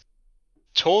things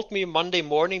told me Monday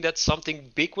morning that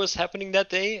something big was happening that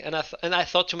day, and I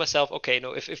thought to myself, okay,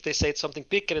 no, if they say it's something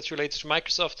big and it's related to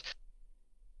Microsoft,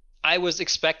 I was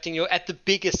expecting, at the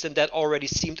biggest, and that already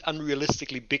seemed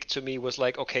unrealistically big to me, was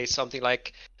like, okay, something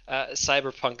like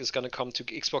Cyberpunk is going to come to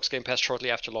Xbox Game Pass shortly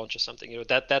after launch or something.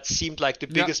 That seemed like the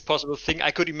biggest possible thing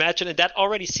I could imagine, and that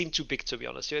already seemed too big, to be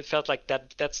honest. It felt like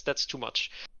that's too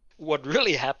much. What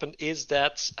really happened is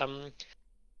that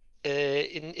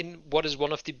in what is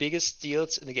one of the biggest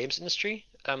deals in the games industry,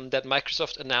 that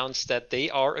Microsoft announced that they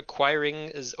are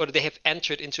acquiring, or they have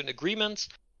entered into an agreement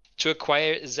to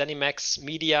acquire ZeniMax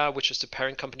Media, which is the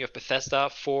parent company of Bethesda,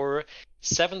 for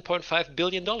 $7.5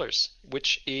 billion,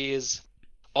 which is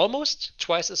almost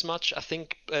twice as much. I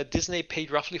think Disney paid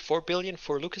roughly $4 billion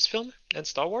for Lucasfilm and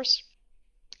Star Wars,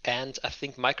 and I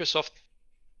think Microsoft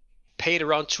paid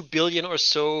around $2 billion or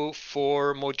so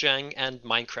for Mojang and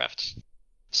Minecraft.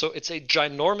 So it's a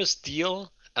ginormous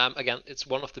deal. Again, it's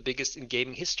one of the biggest in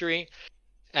gaming history,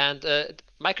 and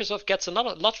Microsoft gets a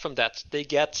lot from that. They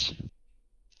get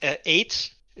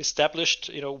 8 established,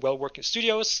 well-working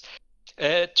studios,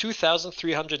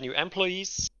 2,300 new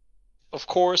employees. Of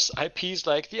course, IPs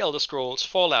like The Elder Scrolls,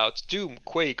 Fallout, Doom,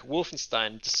 Quake,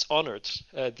 Wolfenstein, Dishonored,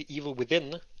 The Evil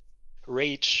Within,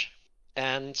 Rage,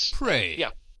 and Prey. Yeah,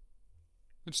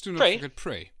 let's do not forget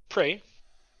Prey. Prey,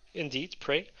 indeed,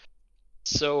 Prey.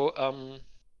 So,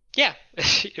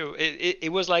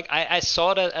 it was like I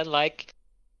saw that, and like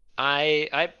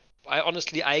I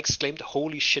honestly I exclaimed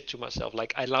 "holy shit" to myself.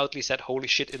 Like I loudly said "holy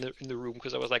shit" in the room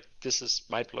because I was like, "This is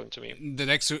mind blowing to me." That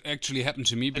actually happened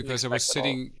to me Didn't because I was expect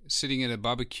at all. sitting at a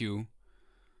barbecue,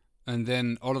 and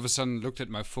then all of a sudden looked at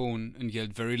my phone and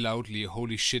yelled very loudly,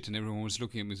 "Holy shit!" And everyone was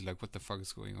looking at me like, "What the fuck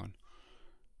is going on?"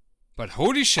 But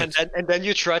holy shit! And then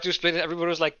you try to explain it. Everybody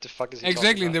was like, "The fuck is he talking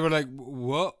Exactly, and about?" they were like,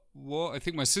 "What? What?" I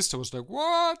think my sister was like,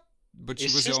 "What?" But she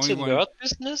Is was the this only the one. nerd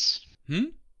business? Hmm.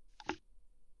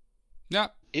 Yeah.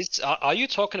 Are you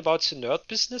talking about the nerd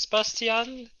business,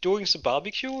 Bastian? Doing the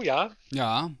barbecue? Yeah.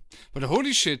 Yeah. But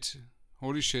holy shit.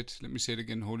 Holy shit. Let me say it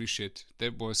again. Holy shit.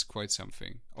 That was quite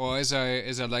something. Or as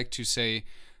I like to say,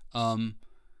 um,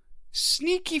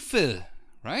 Sneaky Phil,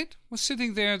 right? Was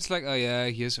sitting there. It's like, oh yeah,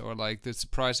 here's our like the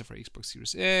price of our Xbox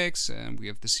Series X, and we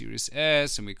have the Series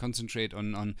S, and we concentrate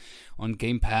on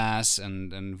Game Pass,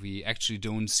 and we actually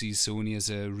don't see Sony as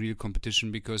a real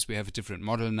competition because we have a different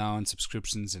model now and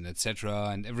subscriptions and etc.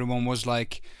 And everyone was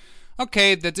like,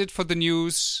 okay, that's it for the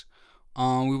news.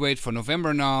 We wait for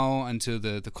November now until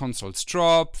the consoles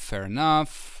drop. Fair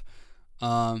enough.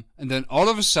 And then all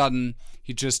of a sudden,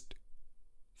 he just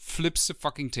flips the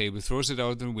fucking table, throws it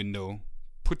out the window,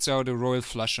 puts out a royal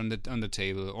flush on the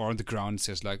table or on the ground,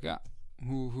 says like, yeah,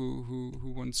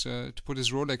 who wants to put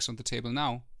his Rolex on the table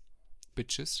now,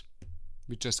 bitches?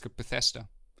 We just got Bethesda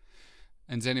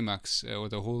and ZeniMax, or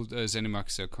the whole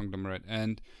ZeniMax conglomerate,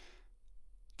 and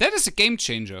that is a game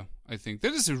changer. I think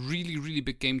that is a really, really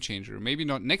big game changer. Maybe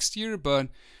not next year, but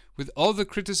with all the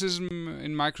criticism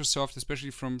in Microsoft,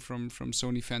 especially from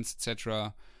Sony fans,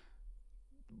 etc.,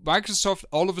 Microsoft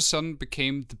all of a sudden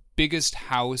became the biggest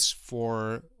house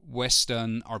for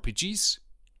Western RPGs.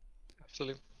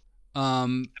 Absolutely.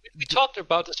 Um, We talked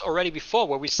about this already before,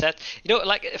 where we said,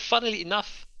 like, funnily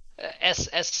enough,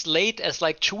 as late as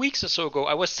like 2 weeks or so ago,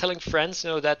 I was telling friends,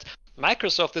 that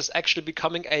Microsoft is actually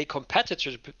becoming a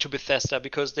competitor to Bethesda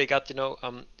because they got,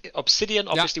 Obsidian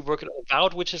obviously working on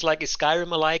Avowed, which is like a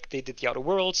Skyrim alike. They did the Outer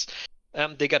Worlds.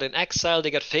 They got an Exile,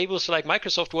 they got Fable. So like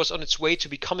Microsoft was on its way to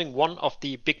becoming one of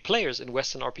the big players in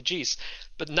Western RPGs.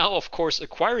 But now, of course,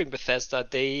 acquiring Bethesda,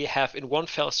 they have in one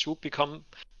fell swoop become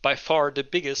by far the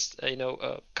biggest,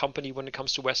 company when it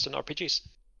comes to Western RPGs.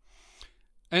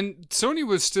 And Sony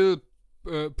will still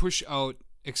push out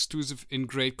exclusive in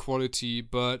great quality,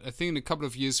 but I think in a couple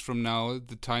of years from now,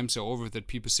 the times are over that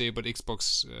people say about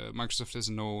Xbox, Microsoft has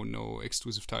no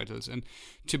exclusive titles. And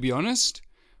to be honest,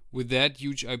 with that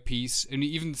huge IPs, and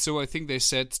even so, I think they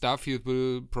said Starfield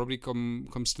will probably come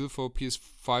still for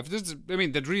PS5.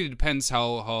 That really depends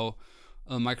how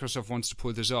Microsoft wants to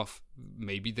pull this off.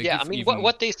 Maybe they give even...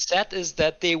 what they said is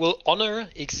that they will honor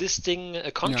existing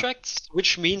contracts,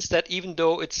 which means that even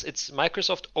though it's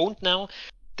Microsoft owned now,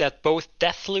 that both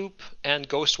Deathloop and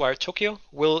Ghostwire Tokyo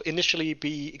will initially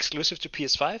be exclusive to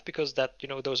PS5 because that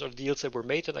those are deals that were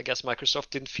made, and I guess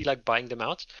Microsoft didn't feel like buying them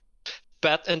out.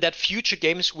 And that future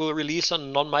games will release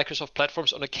on non-Microsoft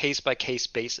platforms on a case-by-case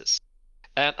basis.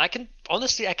 And I can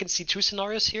see two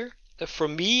scenarios here. For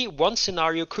me, one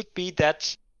scenario could be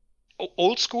that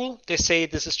old school, they say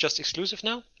this is just exclusive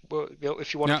now. Well,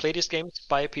 if you want to play these games,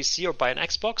 buy a PC or buy an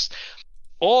Xbox.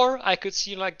 Or I could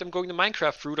see like them going the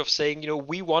Minecraft route of saying,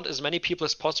 we want as many people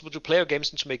as possible to play our games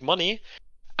and to make money.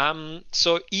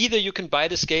 So either you can buy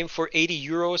this game for 80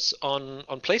 euros on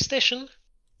PlayStation,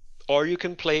 or you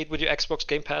can play it with your Xbox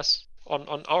Game Pass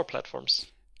on our platforms.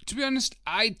 To be honest,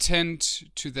 I tend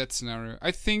to that scenario.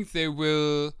 I think they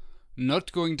will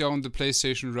not going down the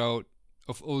PlayStation route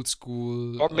of old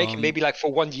school. Or maybe like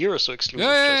for 1 year or so exclusive.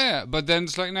 Yeah. But then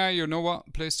it's like, nah, you know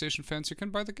what? PlayStation fans, you can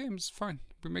buy the games. Fine.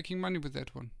 We're making money with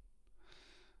that one.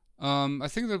 I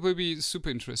think that will be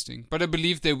super interesting. But I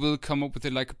believe they will come up with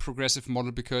a progressive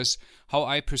model, because how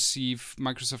I perceive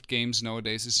Microsoft games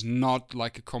nowadays is not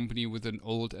like a company with an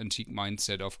old antique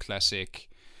mindset of classic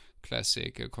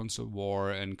console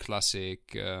war and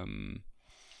classic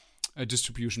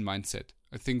distribution mindset.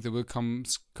 I think they will come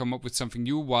up with something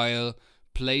new, while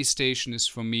PlayStation is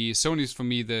for me, Sony is for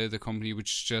me the company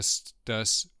which just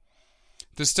does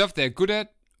the stuff they're good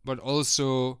at, but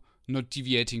also not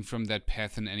deviating from that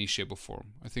path in any shape or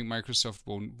form. I think Microsoft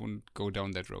won't go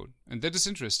down that road. And that is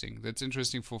interesting. That's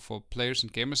interesting for players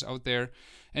and gamers out there.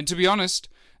 And to be honest,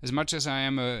 as much as I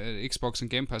am a Xbox and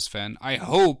Game Pass fan, I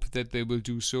hope that they will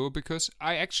do so, because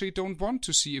I actually don't want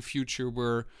to see a future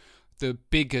where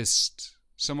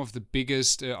some of the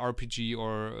biggest RPG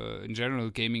or in general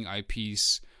gaming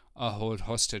IPs are held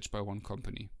hostage by one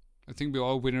company. I think we're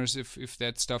all winners if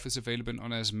that stuff is available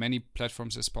on as many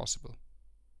platforms as possible.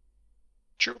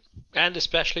 True. And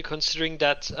especially considering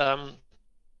that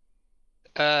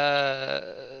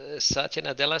Satya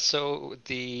Nadella, so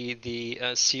the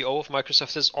CEO of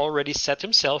Microsoft, has already said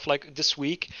himself, like this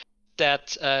week,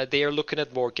 that they are looking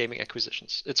at more gaming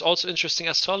acquisitions. It's also interesting.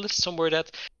 I saw a list somewhere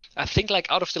that I think like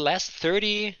out of the last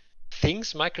 30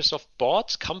 things Microsoft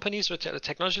bought, companies or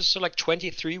technologies, so like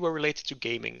 23 were related to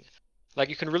gaming. Like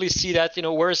you can really see that,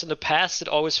 whereas in the past it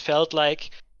always felt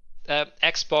like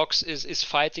Xbox is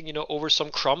fighting, over some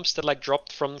crumbs that like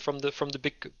dropped from the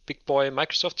big boy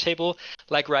Microsoft table.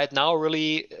 Like right now,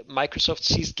 really, Microsoft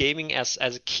sees gaming as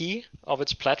a key of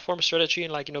its platform strategy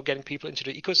and like getting people into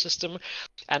the ecosystem.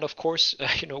 And of course,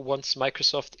 once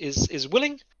Microsoft is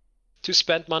willing to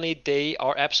spend money, they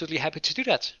are absolutely happy to do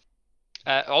that.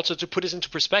 Also, to put this into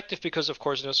perspective, because of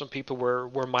course, some people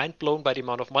were mind blown by the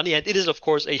amount of money, and it is of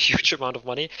course a huge amount of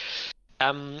money.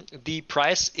 The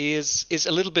price is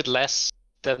a little bit less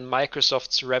than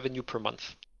Microsoft's revenue per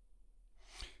month.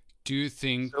 Do you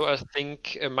think? So I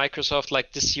think Microsoft,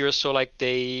 like this year, so like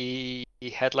they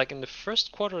had like in the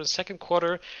first quarter and second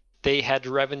quarter, they had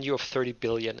revenue of 30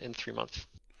 billion in 3 months,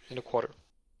 in a quarter.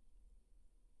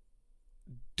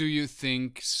 Do you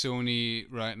think Sony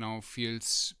right now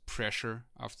feels pressure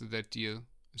after that deal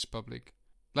is public?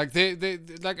 Like they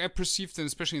like I perceived them,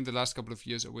 especially in the last couple of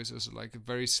years, always as like a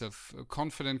very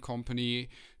self-confident company.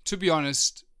 To be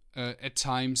honest, at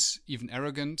times even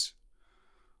arrogant,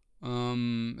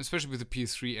 especially with the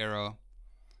PS3 era.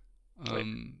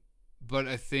 But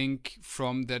I think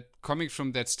coming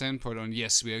from that standpoint on,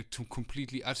 yes, we are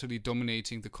completely, utterly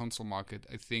dominating the console market.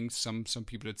 I think some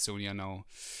people at Sony are now,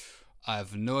 I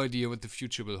have no idea what the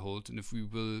future will hold, and if we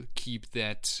will keep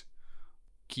that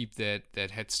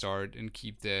head start and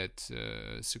keep that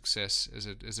success as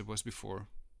it was before.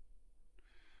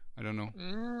 I don't know.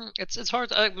 It's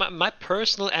hard. My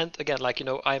personal, and again, like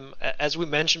I'm, as we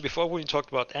mentioned before when we talked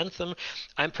about Anthem,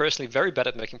 I'm personally very bad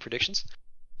at making predictions.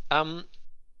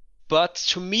 But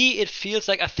to me, it feels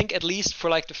like, I think at least for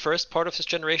like the first part of this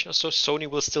generation or so, Sony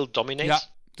will still dominate. Yeah.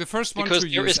 The first 1-2 because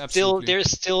years, absolutely. there is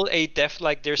still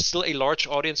there's still a large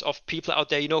audience of people out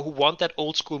there, who want that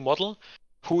old school model,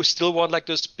 who still want like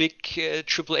those big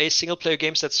AAA single player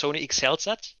games that Sony excels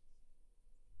at.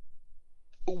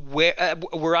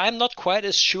 Where I'm not quite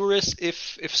as sure is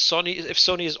if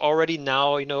Sony is already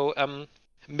now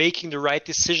making the right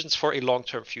decisions for a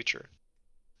long-term future.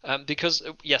 Because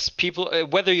yes, people,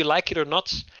 whether you like it or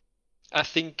not, I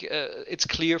think it's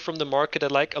clear from the market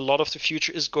that like a lot of the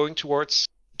future is going towards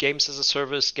games as a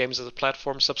service, games as a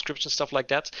platform, subscription, stuff like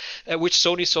that, which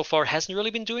Sony so far hasn't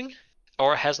really been doing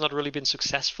or has not really been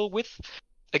successful with.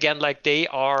 Again, like they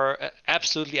are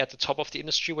absolutely at the top of the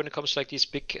industry when it comes to like these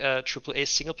big AAA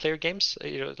single player games,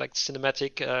 like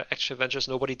cinematic action adventures.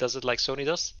 Nobody does it like Sony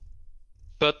does.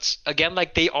 But again,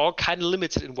 like they are kind of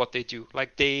limited in what they do.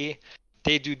 Like they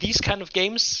do these kind of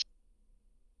games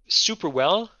super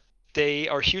well. They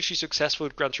are hugely successful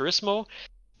with Gran Turismo,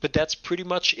 but that's pretty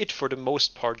much it for the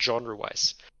most part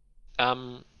genre-wise.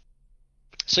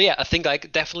 So yeah, I think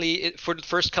like definitely for the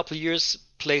first couple of years,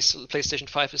 PlayStation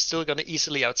 5 is still going to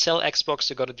easily outsell Xbox.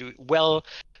 They're going to do well.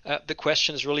 The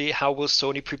question is really, how will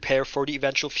Sony prepare for the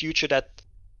eventual future that,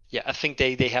 yeah, I think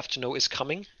they have to know is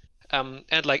coming.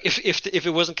 And like if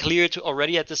it wasn't clear to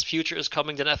already that this future is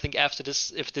coming, then I think after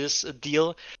this, if this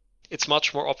deal, it's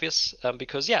much more obvious.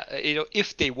 Because yeah,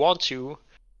 if they want to,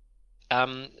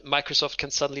 Microsoft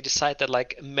can suddenly decide that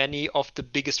like many of the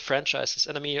biggest franchises,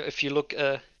 and I mean, if you look,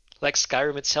 like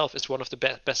Skyrim itself is one of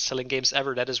the best-selling games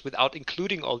ever. That is without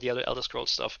including all the other Elder Scrolls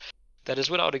stuff. That is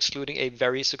without excluding a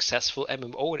very successful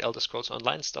MMO in Elder Scrolls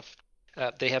Online stuff.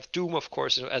 They have Doom, of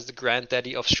course, as the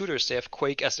granddaddy of shooters. They have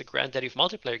Quake as the granddaddy of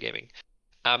multiplayer gaming.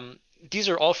 These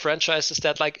are all franchises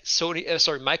that like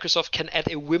Microsoft can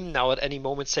at a whim now at any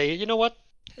moment say, you know what,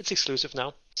 it's exclusive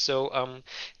now. So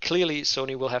clearly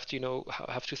Sony will have to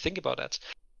have to think about that.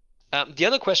 The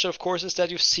other question, of course, is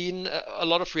that you've seen a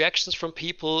lot of reactions from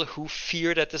people who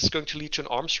fear that this is going to lead to an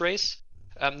arms race.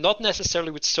 Not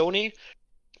necessarily with Sony,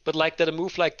 but like that a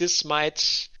move like this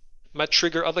might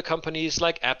trigger other companies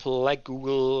like Apple, like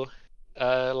Google,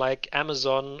 like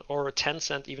Amazon or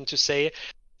Tencent even to say,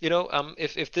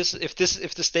 if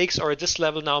the stakes are at this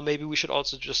level now, maybe we should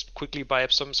also just quickly buy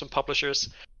up some publishers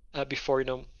before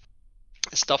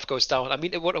stuff goes down. I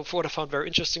mean, what I found very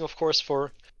interesting, of course,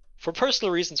 for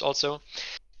personal reasons also,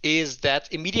 is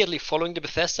that immediately following the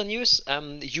Bethesda news,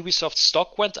 Ubisoft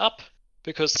stock went up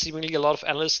because seemingly a lot of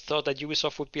analysts thought that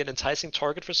Ubisoft would be an enticing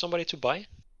target for somebody to buy.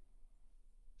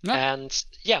 No. And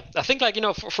yeah, I think like,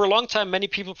 for a long time, many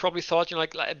people probably thought,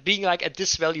 like being like at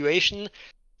this valuation,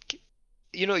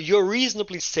 you're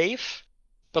reasonably safe,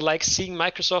 but like seeing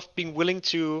Microsoft being willing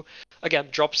to again,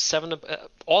 dropped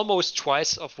almost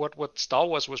twice of what Star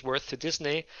Wars was worth to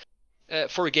Disney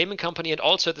for a gaming company, and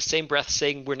also at the same breath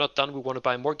saying we're not done, we want to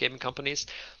buy more gaming companies.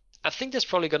 I think there's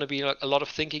probably going to be a lot of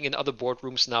thinking in other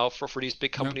boardrooms now for these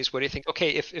big companies where they think, okay,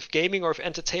 if gaming or if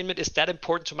entertainment is that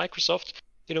important to Microsoft,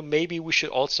 maybe we should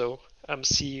also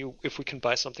see if we can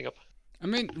buy something up. I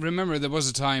mean, remember there was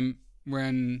a time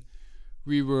when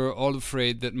we were all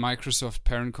afraid that Microsoft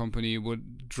parent company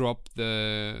would drop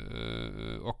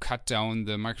or cut down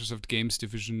the Microsoft Games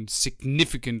division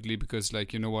significantly because,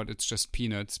 like, you know what, it's just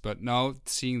peanuts. But now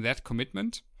seeing that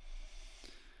commitment,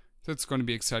 that's going to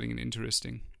be exciting and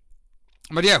interesting.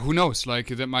 But yeah, who knows? Like,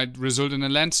 that might result in a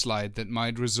landslide. That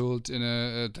might result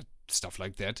in stuff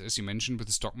like that, as you mentioned, with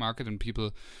the stock market and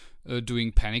people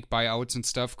doing panic buyouts and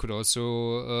stuff could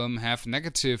also have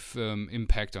negative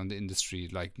impact on the industry.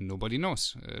 Like, nobody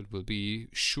knows. It will be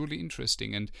surely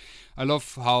interesting. And I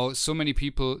love how so many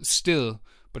people still,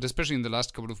 but especially in the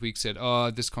last couple of weeks, said,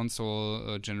 oh, this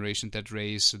console generation, that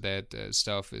race, that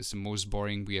stuff is the most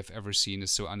boring we have ever seen.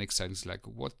 It's so unexciting. It's like,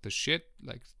 what the shit?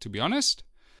 Like, to be honest,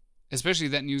 especially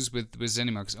that news with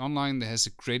ZeniMax Online, that has the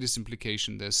greatest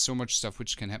implication. There's so much stuff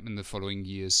which can happen in the following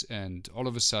years, and all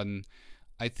of a sudden,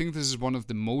 I think this is one of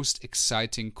the most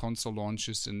exciting console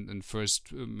launches in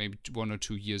first maybe 1 or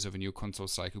 2 years of a new console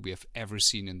cycle we have ever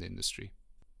seen in the industry.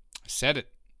 I said it.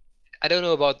 I don't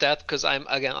know about that because I'm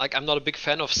not a big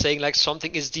fan of saying like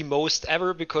something is the most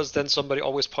ever, because then somebody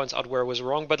always points out where I was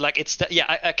wrong. But like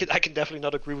I can definitely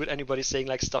not agree with anybody saying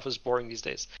like stuff is boring these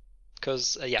days.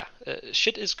 Because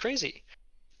shit is crazy,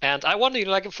 and I wonder,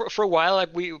 like for a while,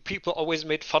 like people always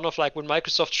made fun of like when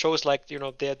Microsoft shows like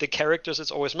the characters,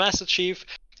 it's always Master Chief,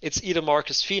 it's either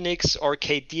Marcus Phoenix or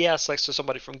Kate Diaz, like so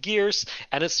somebody from Gears,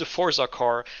 and it's the Forza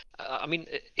car. I mean,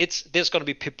 there's gonna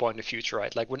be Pip-Boy in the future,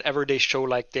 right? Like whenever they show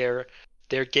like their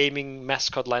gaming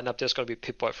mascot lineup, there's gonna be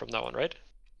Pip-Boy from now on, right?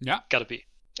 Yeah, gotta be.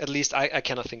 At least I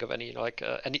cannot think of any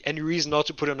any reason not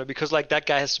to put it on there, because like that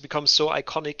guy has become so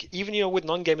iconic, even with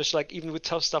non-gamers, like even with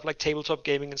tough stuff like tabletop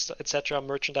gaming and etc.,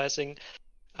 merchandising.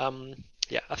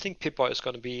 I think Pip-Boy is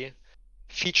going to be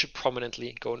featured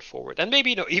prominently going forward, and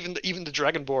maybe even the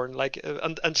Dragonborn, like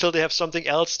until they have something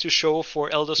else to show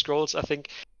for Elder Scrolls. I think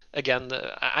again,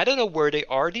 I don't know where they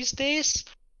are these days.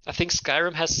 I think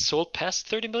Skyrim has sold past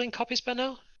 30 million copies by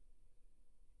now.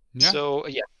 Yeah. So,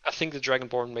 I think the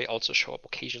Dragonborn may also show up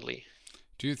occasionally.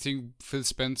 Do you think Phil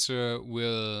Spencer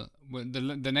will,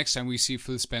 the next time we see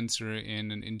Phil Spencer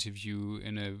in an interview,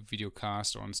 in a video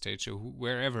cast or on stage or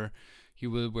wherever, he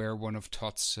will wear one of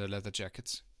Todd's leather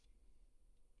jackets?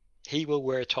 He will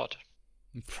wear Todd.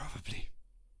 Probably.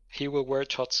 He will wear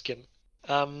Todd's skin.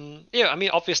 I mean,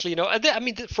 obviously,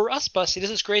 for us, Basti,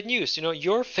 this is great news.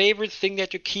 Your favorite thing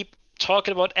that you keep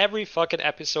talking about every fucking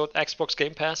episode, Xbox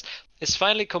Game Pass, is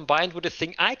finally combined with the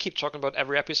thing I keep talking about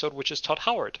every episode, which is Todd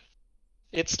Howard.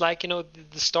 It's like, the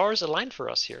stars aligned for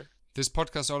us here. This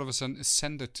podcast all of a sudden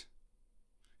ascended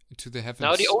into the heavens.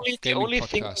 Now the only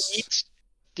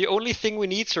thing we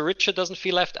need so Richard doesn't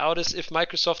feel left out is if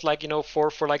Microsoft, like,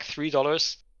 for like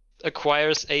 $3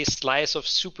 acquires a slice of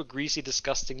super greasy,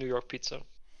 disgusting New York pizza.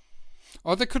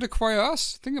 Or they could acquire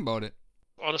us. Think about it.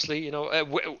 Honestly,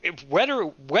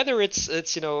 whether it's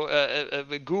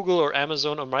Google or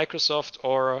Amazon or Microsoft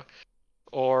or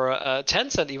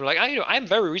Tencent, even, like, I'm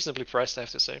very reasonably priced, I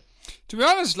have to say. To be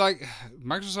honest, like,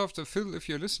 Microsoft, Phil, if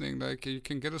you're listening, like, you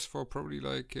can get us for probably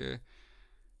like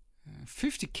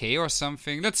 50k or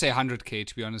something. Let's say 100k.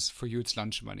 To be honest, for you it's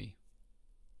lunch money.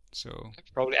 So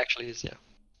it probably actually is, yeah.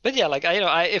 But yeah, like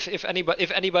if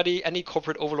anybody, any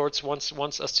corporate overlords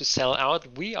wants us to sell out,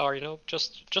 we are,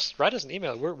 just write us an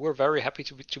email. We're very happy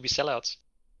to be sellouts.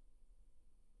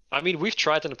 I mean, we've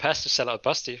tried in the past to sell out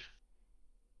Basti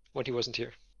when he wasn't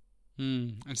here.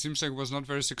 It seems like it was not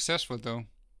very successful though.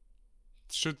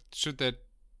 Should that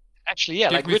actually, yeah,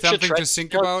 like Richard something to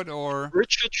think about, or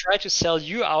Richard tried to sell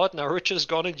you out. Now Richard has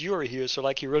gone and you're here, so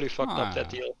like he really fucked up that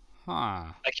deal.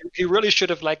 Like he really should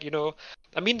have, like,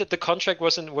 I mean that the contract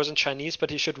wasn't Chinese, but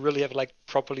he should really have like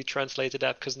properly translated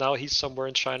that, because now he's somewhere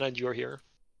in China and you're here.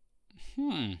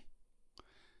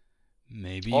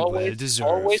 Maybe well deserved.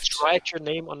 Always write your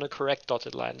name on the correct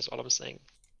dotted line is all I'm saying.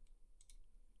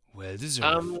 Well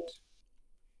deserved.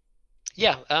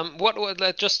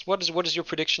 What is your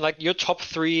prediction? Like your top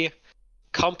 3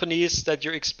 companies that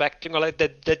you're expecting, or like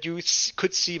that you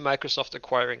could see Microsoft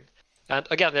acquiring. And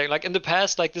again, like in the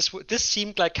past, like this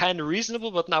seemed like kind of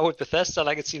reasonable, but now with Bethesda,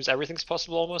 like it seems everything's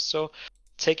possible almost. So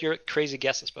take your crazy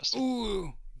guesses, Buster.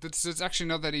 Ooh, that's actually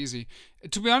not that easy.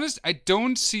 To be honest, I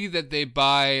don't see that they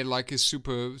buy like a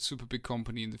super big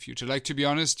company in the future. Like, to be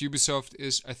honest, Ubisoft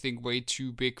is, I think, way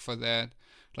too big for that.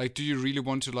 Like, do you really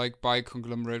want to like buy a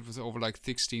conglomerate with over like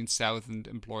 16,000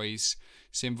 employees?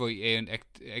 Same for EA and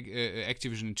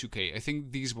Activision and 2K. I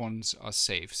think these ones are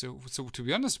safe. So to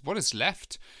be honest, what is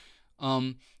left?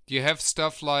 You have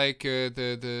stuff like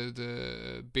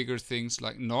the bigger things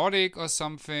like Nordic or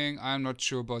something. I'm not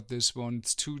sure about this one.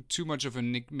 It's too much of a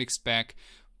mixed bag.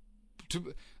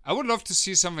 I would love to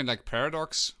see something like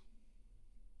Paradox.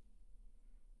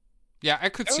 Yeah, I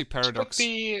could see Paradox.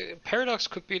 Paradox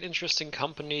could be an interesting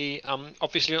company.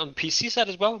 Obviously on the PC side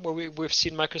as well, where we've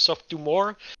seen Microsoft do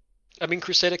more. I mean,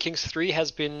 Crusader Kings 3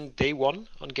 has been day one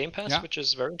on Game Pass, which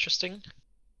is very interesting.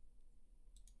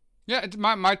 Yeah,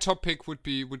 my top pick would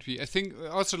be I think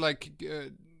also like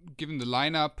given the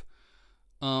lineup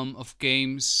of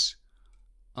games,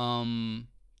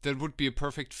 that would be a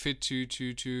perfect fit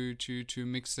to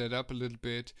mix that up a little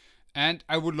bit. And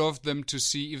I would love them to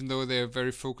see, even though they are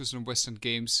very focused on Western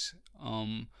games,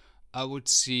 I would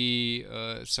see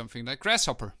something like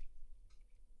Grasshopper.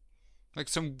 Like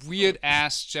some weird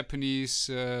ass Japanese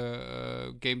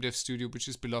game dev studio which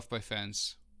is beloved by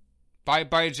fans. By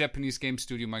a Japanese game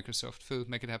studio, Microsoft. Phil,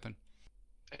 make it happen.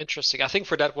 Interesting. I think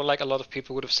for that one, like a lot of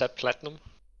people would have said Platinum.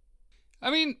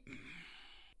 I mean...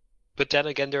 But then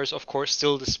again, there's of course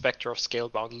still the specter of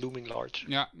Scalebound looming large.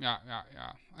 Yeah.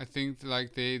 I think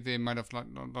like they might have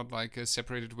not like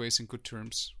separated ways in good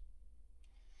terms.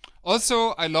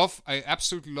 Also, I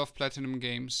absolutely love Platinum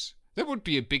games. That would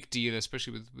be a big deal,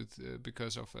 especially with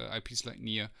because of IPs like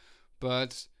Nier.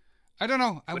 But I don't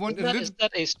know. Is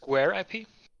that a Square IP?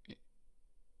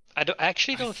 I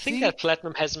don't think that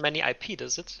Platinum has many IP,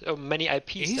 does it? Or many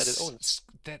IPs that it owns.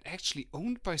 That actually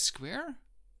owned by Square?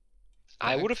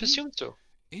 I would have assumed so.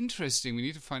 Interesting. We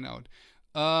need to find out.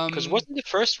 Because wasn't the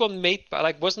first one made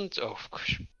by what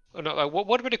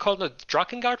were they called? No,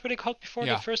 Drakengard were they called before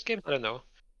the first game? I don't know.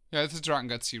 Yeah, it's a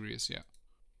Drakengard series. Yeah,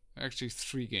 actually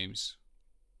 3 games.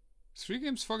 3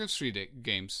 games, 4 games, 3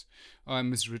 games. Oh, I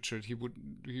miss Richard. He would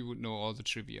know all the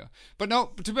trivia. But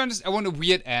no, to be honest, I want a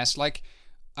weird ass. Like,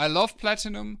 I love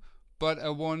Platinum, but I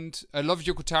love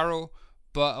Yoko Taro,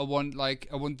 but I want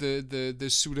the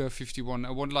Suda 51.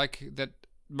 I want like that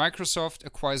Microsoft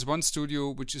acquires one studio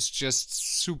which is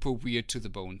just super weird to the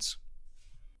bones.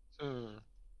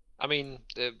 I mean,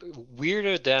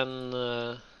 weirder than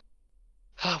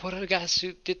what are the guys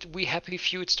who did We Happy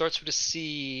Few? It starts with a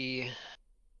C.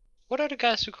 What are the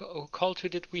guys who called who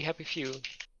did We Happy Few?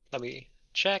 Let me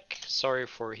check. Sorry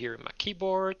for hearing my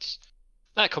keyboard.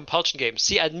 Compulsion Games.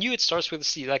 See, I knew it starts with a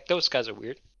C. Like, those guys are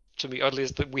weird to me, or at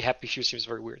least the We Happy Few seems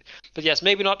very weird. But yes,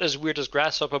 maybe not as weird as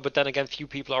Grasshopper, but then again, few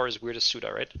people are as weird as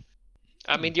Suda, right?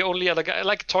 I mean, the only other guy,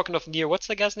 like talking of Nier, what's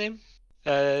the guy's name?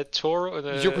 Toro?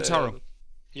 Yoko Taro.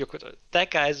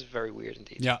 That guy is very weird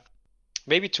indeed. Yeah.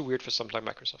 Maybe too weird for something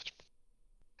like Microsoft.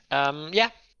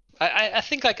 I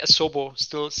think like Asobo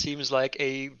still seems like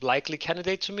a likely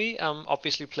candidate to me.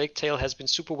 Obviously, Plague Tale has been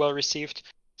super well received.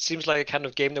 Seems like a kind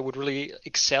of game that would really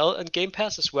excel in Game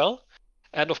Pass as well.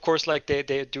 And of course, like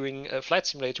they're doing a Flight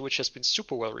Simulator, which has been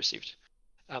super well received.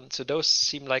 So those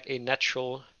seem like a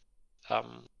natural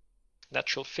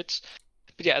fit.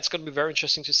 But yeah, it's going to be very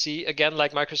interesting to see. Again,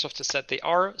 like Microsoft has said, they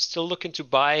are still looking to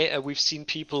buy. We've seen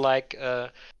people like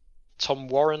Tom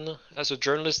Warren, as a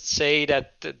journalist, say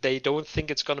that they don't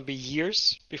think it's going to be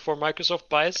years before Microsoft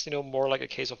buys, more like a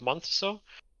case of months or so.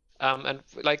 And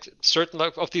like certain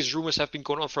of these rumors have been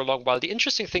going on for a long while. The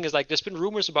interesting thing is like there's been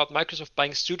rumors about Microsoft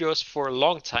buying studios for a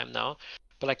long time now,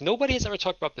 but like nobody has ever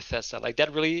talked about Bethesda. Like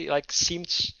that really like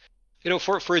seems,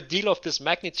 for a deal of this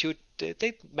magnitude,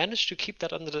 they managed to keep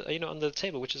that under the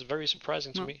table, which is very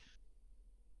surprising to me.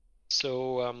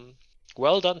 So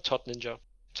well done, Todd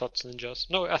Ninjas.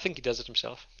 No, I think he does it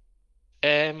himself.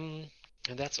 And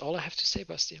that's all I have to say,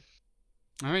 Basti.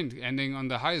 I mean, ending on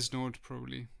the highest note,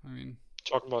 probably. I mean.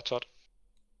 Talking about Todd.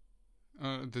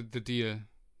 The deal.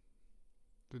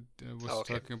 Was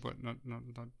talking about not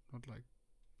like.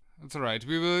 That's all right.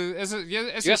 We will as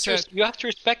you said. You have to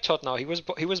respect Todd now. He was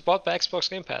bought by Xbox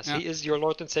Game Pass. Yeah. He is your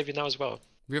Lord and Savior now as well.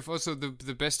 We have also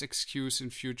the best excuse in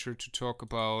future to talk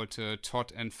about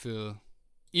Todd and Phil,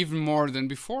 even more than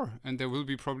before, and there will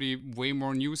be probably way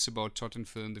more news about Todd and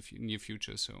Phil in the near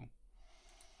future. So.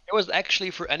 It was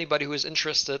actually, for anybody who is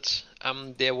interested,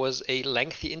 there was a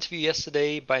lengthy interview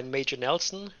yesterday by Major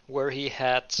Nelson where he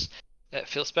had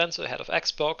Phil Spencer, head of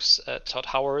Xbox, Todd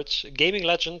Howard, gaming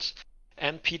legend,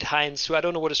 and Pete Hines, who I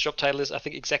don't know what his job title is, I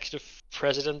think executive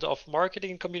president of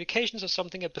marketing and communications or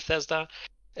something at Bethesda,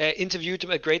 interviewed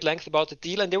him at great length about the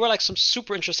deal. And there were like some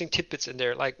super interesting tidbits in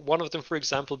there. Like one of them, for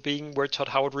example, being where Todd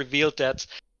Howard revealed that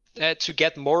to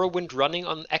get Morrowind running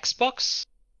on Xbox,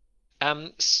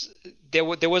 there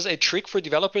was a trick for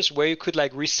developers where you could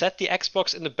like reset the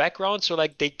Xbox in the background. So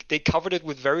like they covered it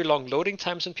with very long loading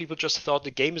times, and people just thought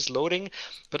the game is loading.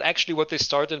 But actually, what they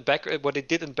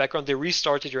did in background, they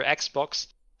restarted your Xbox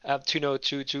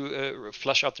to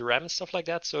flush out the RAM and stuff like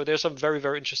that. So there's some very,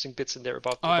 very interesting bits in there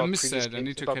about. Oh, about I missed previous that. I games,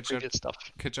 need to about previous stuff.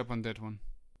 catch up on that one.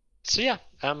 So yeah,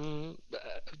 do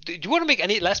you want to make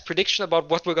any last prediction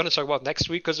about what we're going to talk about next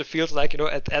week? Because it feels like,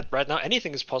 at right now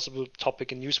anything is possible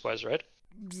topic and news-wise, right?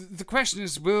 The question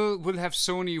is, will have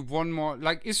Sony one more?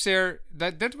 Like, is there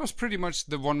that was pretty much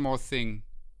the one more thing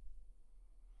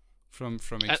from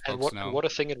Xbox now. And what a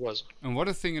thing it was. And what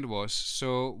a thing it was.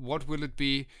 So what will it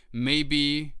be?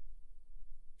 Maybe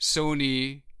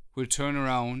Sony will turn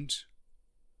around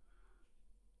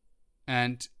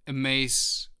and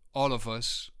amaze all of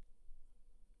us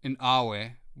in our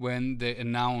way when they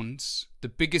announce the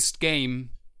biggest game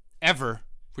ever,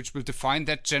 which will define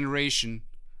that generation,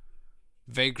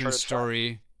 Vagrant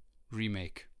Story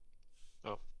remake.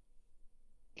 Oh,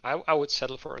 I would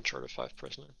settle for Uncharted 5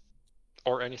 personally,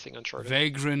 or anything Uncharted.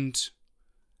 Vagrant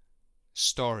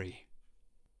Story.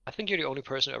 I think you're the only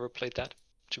person who ever played that,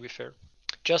 to be fair.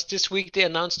 Just this week they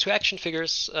announced 2 action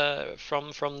figures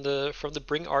from the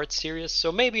Bring Art series.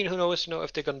 So maybe, who knows,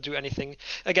 if they're gonna do anything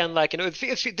again. Like, if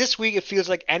this week it feels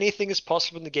like anything is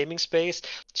possible in the gaming space.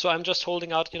 So I'm just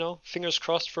holding out, fingers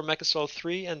crossed for MechAssault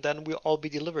 3, and then we'll all be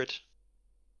delivered.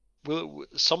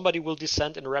 Somebody will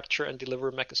descend in rapture and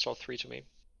deliver MechAssault 3 to me.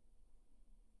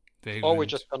 Vagrant. Or we're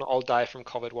just gonna all die from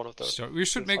COVID. One of those. So we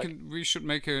should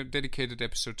make a dedicated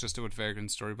episode just about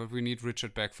Vagrant Story, but we need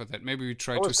Richard back for that. Maybe we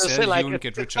try to sell you and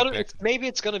get Richard back. Maybe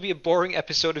it's gonna be a boring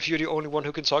episode if you're the only one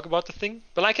who can talk about the thing.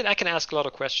 But I can ask a lot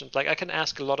of questions. Like, I can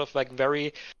ask a lot of like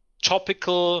very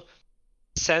topical,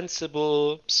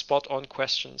 sensible, spot-on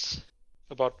questions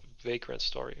about Vagrant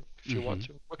Story if you want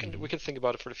to. We can think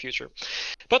about it for the future.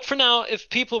 But for now, if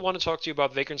people want to talk to you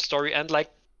about Vagrant Story and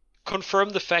like confirm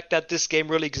the fact that this game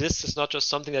really exists, it's not just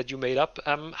something that you made up,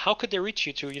 how could they reach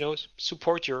you to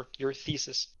support your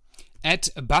thesis? At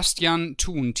Bastian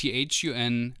Thun,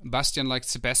 Thun, Bastian like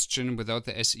Sebastian without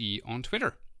the SE, on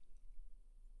Twitter.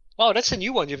 Wow, that's a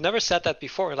new one. You've never said that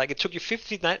before. Like, it took you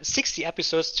 60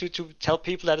 episodes to tell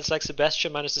people that it's like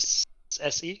Sebastian minus the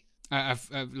SE.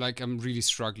 I'm really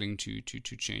struggling to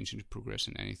change and to progress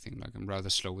in anything. Like, I'm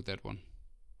rather slow with that one.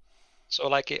 So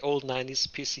like an old 90s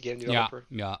PC game developer.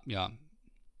 Yeah.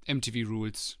 MTV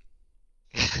rules.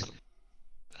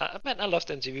 Man, I loved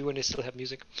MTV when they still have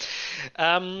music.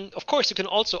 Of course, you can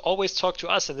also always talk to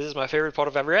us, and this is my favorite part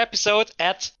of every episode,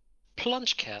 at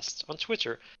Plungecast on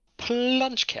Twitter.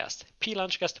 Plungecast.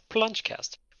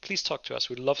 Plungecast. Please talk to us.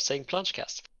 We love saying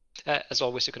Plungecast. As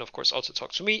always, you can, of course, also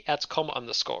talk to me at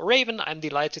 @com_Raven. I'm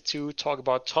delighted to talk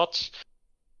about Todd,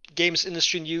 games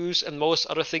industry news, and most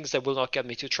other things that will not get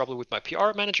me into trouble with my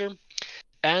PR manager.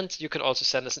 And you can also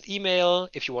send us an email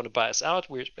if you want to buy us out.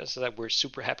 We're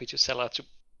super happy to sell out to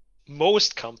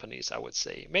most companies, I would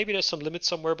say. Maybe there's some limit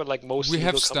somewhere, but like most we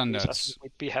have standards, standards. I think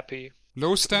we'd be happy.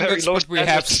 Low standards, but we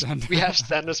have standards. We have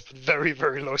standards, but very,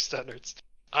 very low standards.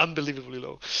 Unbelievably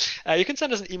low. You can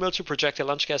send us an email to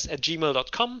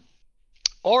projectilelunchcast@gmail.com.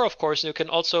 Or, of course, you can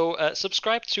also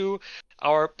subscribe to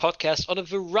our podcast on a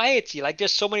variety. Like,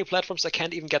 there's so many platforms, I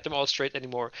can't even get them all straight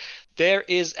anymore. There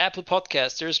is Apple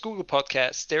Podcasts, there's Google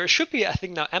Podcasts, there should be, I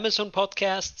think now, Amazon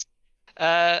Podcasts,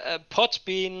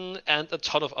 Podbean, and a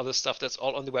ton of other stuff that's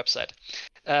all on the website.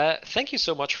 Thank you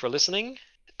so much for listening.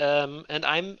 And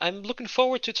I'm looking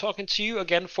forward to talking to you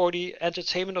again for the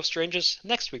entertainment of strangers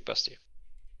next week, Basti.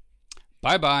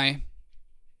 Bye-bye.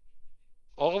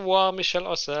 Au revoir, Michel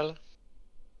Ossel.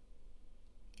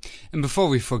 And before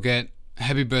we forget,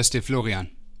 happy birthday,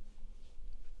 Florian.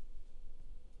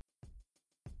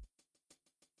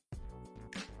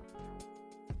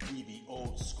 We the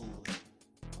old school.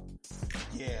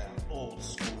 Yeah, old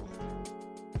school.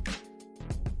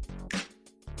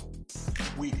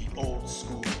 We the old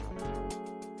school.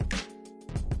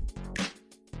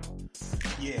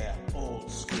 Yeah,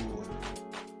 old school.